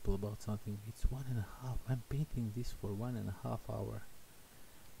you people about something. It's 1.5. I'm painting this for 1.5 hours.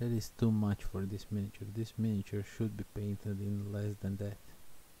 That is too much for this miniature. This miniature should be painted in less than that.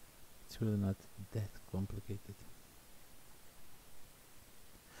 It's really not that complicated.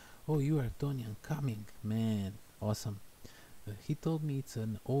 Oh, you are Tony, I'm coming, man, awesome. He told me it's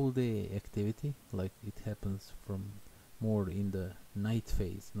an all-day activity, like it happens from more in the night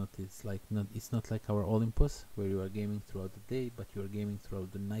phase. It's not like our Olympus where you are gaming throughout the day, but you are gaming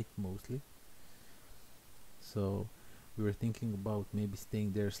throughout the night mostly. So we were thinking about maybe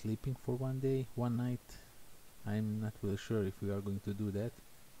staying there sleeping for one day, one night. I'm not really sure if we are going to do that.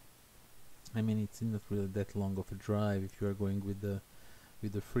 I mean, it's not really that long of a drive. If you are going with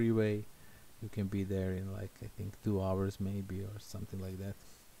the freeway, you can be there in like I think 2 hours maybe or something like that.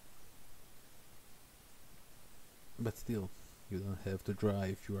 But still, you don't have to drive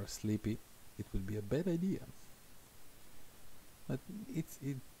if you are sleepy. It would be a bad idea. But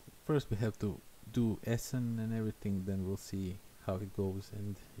first we have to do Essen and everything, then we'll see how it goes,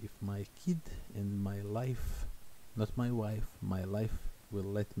 and if my kid and my life, not my wife, my life will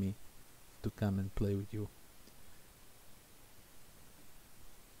let me to come and play with you.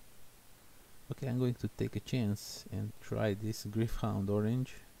 Okay, I'm going to take a chance and try this Griffhound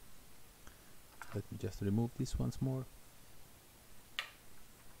orange. Let me just remove this once more.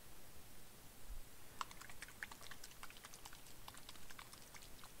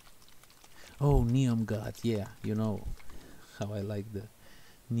 Oh, Neon God, yeah, you know how I like the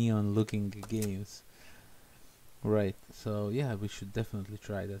neon looking games. Right, so yeah, we should definitely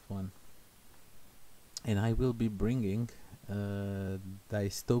try that one. And I will be bringing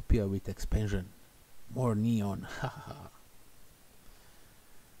Dystopia with expansion. More neon, haha.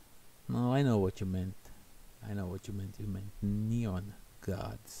 No, I know what you meant. I know what you meant. You meant neon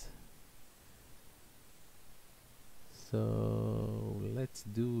gods. So let's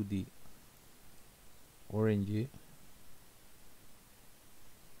do the orangey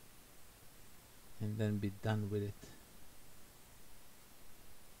and then be done with it.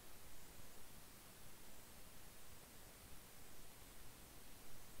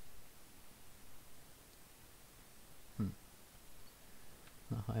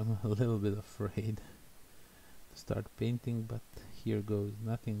 Now I'm a little bit afraid to start painting, but here goes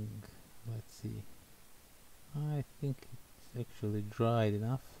nothing. Let's see. I think it's actually dried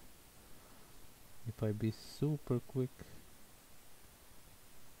enough. If I be super quick.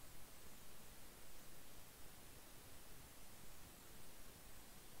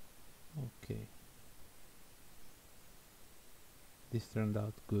 Okay. This turned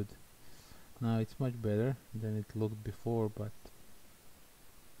out good. Now it's much better than it looked before, but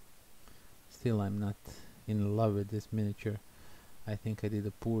still I'm not in love with this miniature. I think I did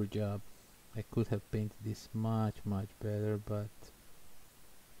a poor job. I could have painted this much better, but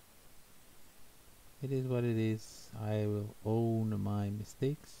it is what it is. I will own my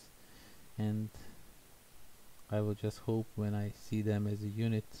mistakes, and I will just hope when I see them as a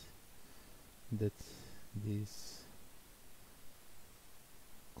unit that these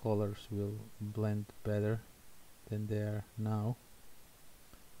colors will blend better than they are now,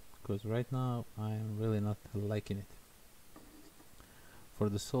 because right now I'm really not liking it. For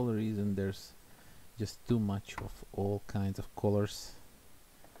the sole reason there's just too much of all kinds of colors.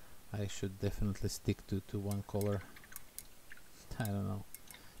 I should definitely stick to one color. I don't know,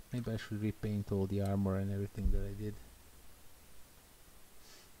 maybe I should repaint all the armor and everything that I did.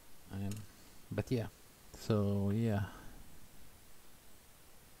 But yeah, so yeah.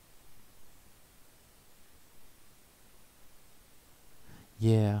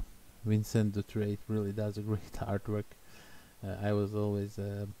 Yeah, Vincent Dutrait really does a great artwork. I was always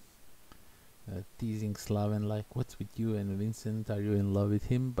teasing Slaven like, what's with you and Vincent, are you in love with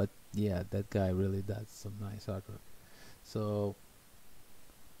him? But yeah, that guy really does some nice artwork. So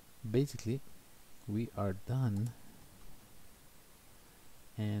basically we are done,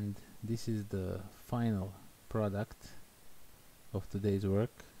 and this is the final product of today's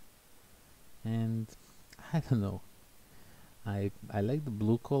work. And I don't know, I like the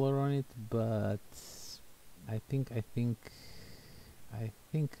blue color on it, but I think I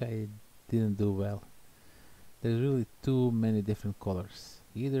didn't do well. There's really too many different colors.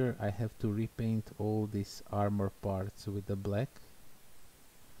 Either I have to repaint all these armor parts with the black,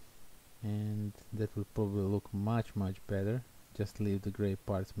 and that will probably look much better. Just leave the gray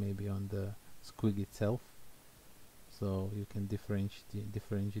parts maybe on the squig itself, so you can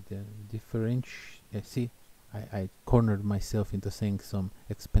see, I cornered myself into saying some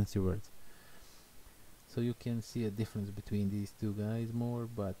expensive words. So you can see a difference between these two guys more,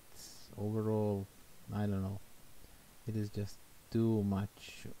 but overall I don't know, it is just too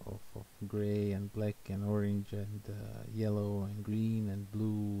much of gray and black and orange and yellow and green and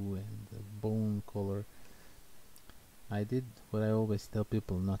blue and bone color. I did what I always tell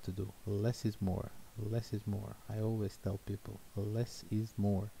people not to do. Less is more. Less is more. I always tell people less is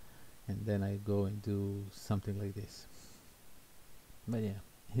more, and then I go and do something like this. But yeah,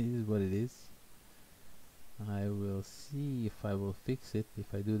 it is what it is. I will see if I will fix it.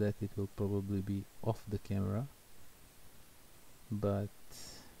 If I do that, it will probably be off the camera, but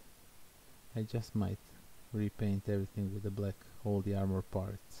I just might repaint everything with the black, all the armor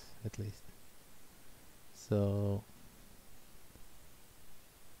parts at least. So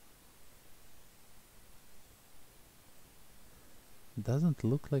doesn't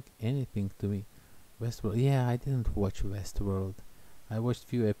look like anything to me. Westworld, yeah, I didn't watch Westworld. I watched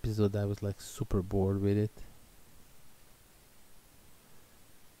few episodes. I was like super bored with it.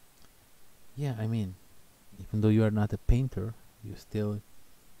 Yeah, I mean, even though you are not a painter, you still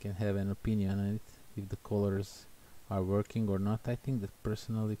can have an opinion on it, if the colors are working or not. I think that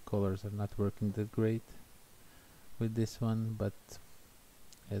personally colors are not working that great with this one, but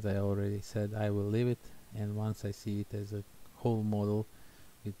as I already said, I will leave it, and once I see it as a whole model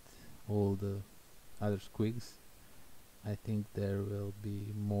with all the other squigs, I think there will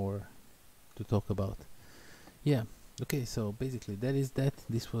be more to talk about. Yeah, okay, so basically that is that.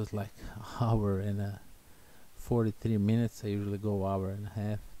 This was like an hour and 43 minutes. I usually go hour and a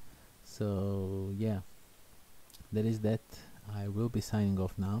half. So yeah, that is that. I will be signing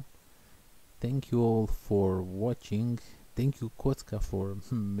off now. Thank you all for watching. Thank you, Kotska, for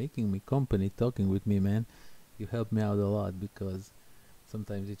making me company, talking with me, man. You helped me out a lot, because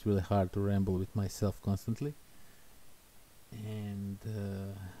sometimes it's really hard to ramble with myself constantly. And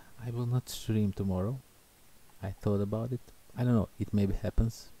I will not stream tomorrow. I thought about it. I don't know, it maybe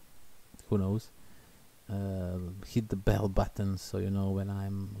happens. Who knows? Hit the bell button so you know when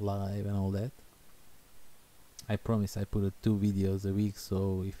I'm live and all that. I promise I put 2 videos a week,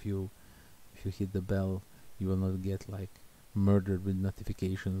 so if you hit the bell, you will not get like murdered with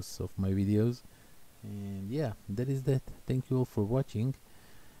notifications of my videos. And yeah, that is that. Thank you all for watching,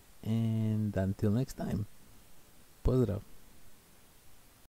 and until next time, pozdrav.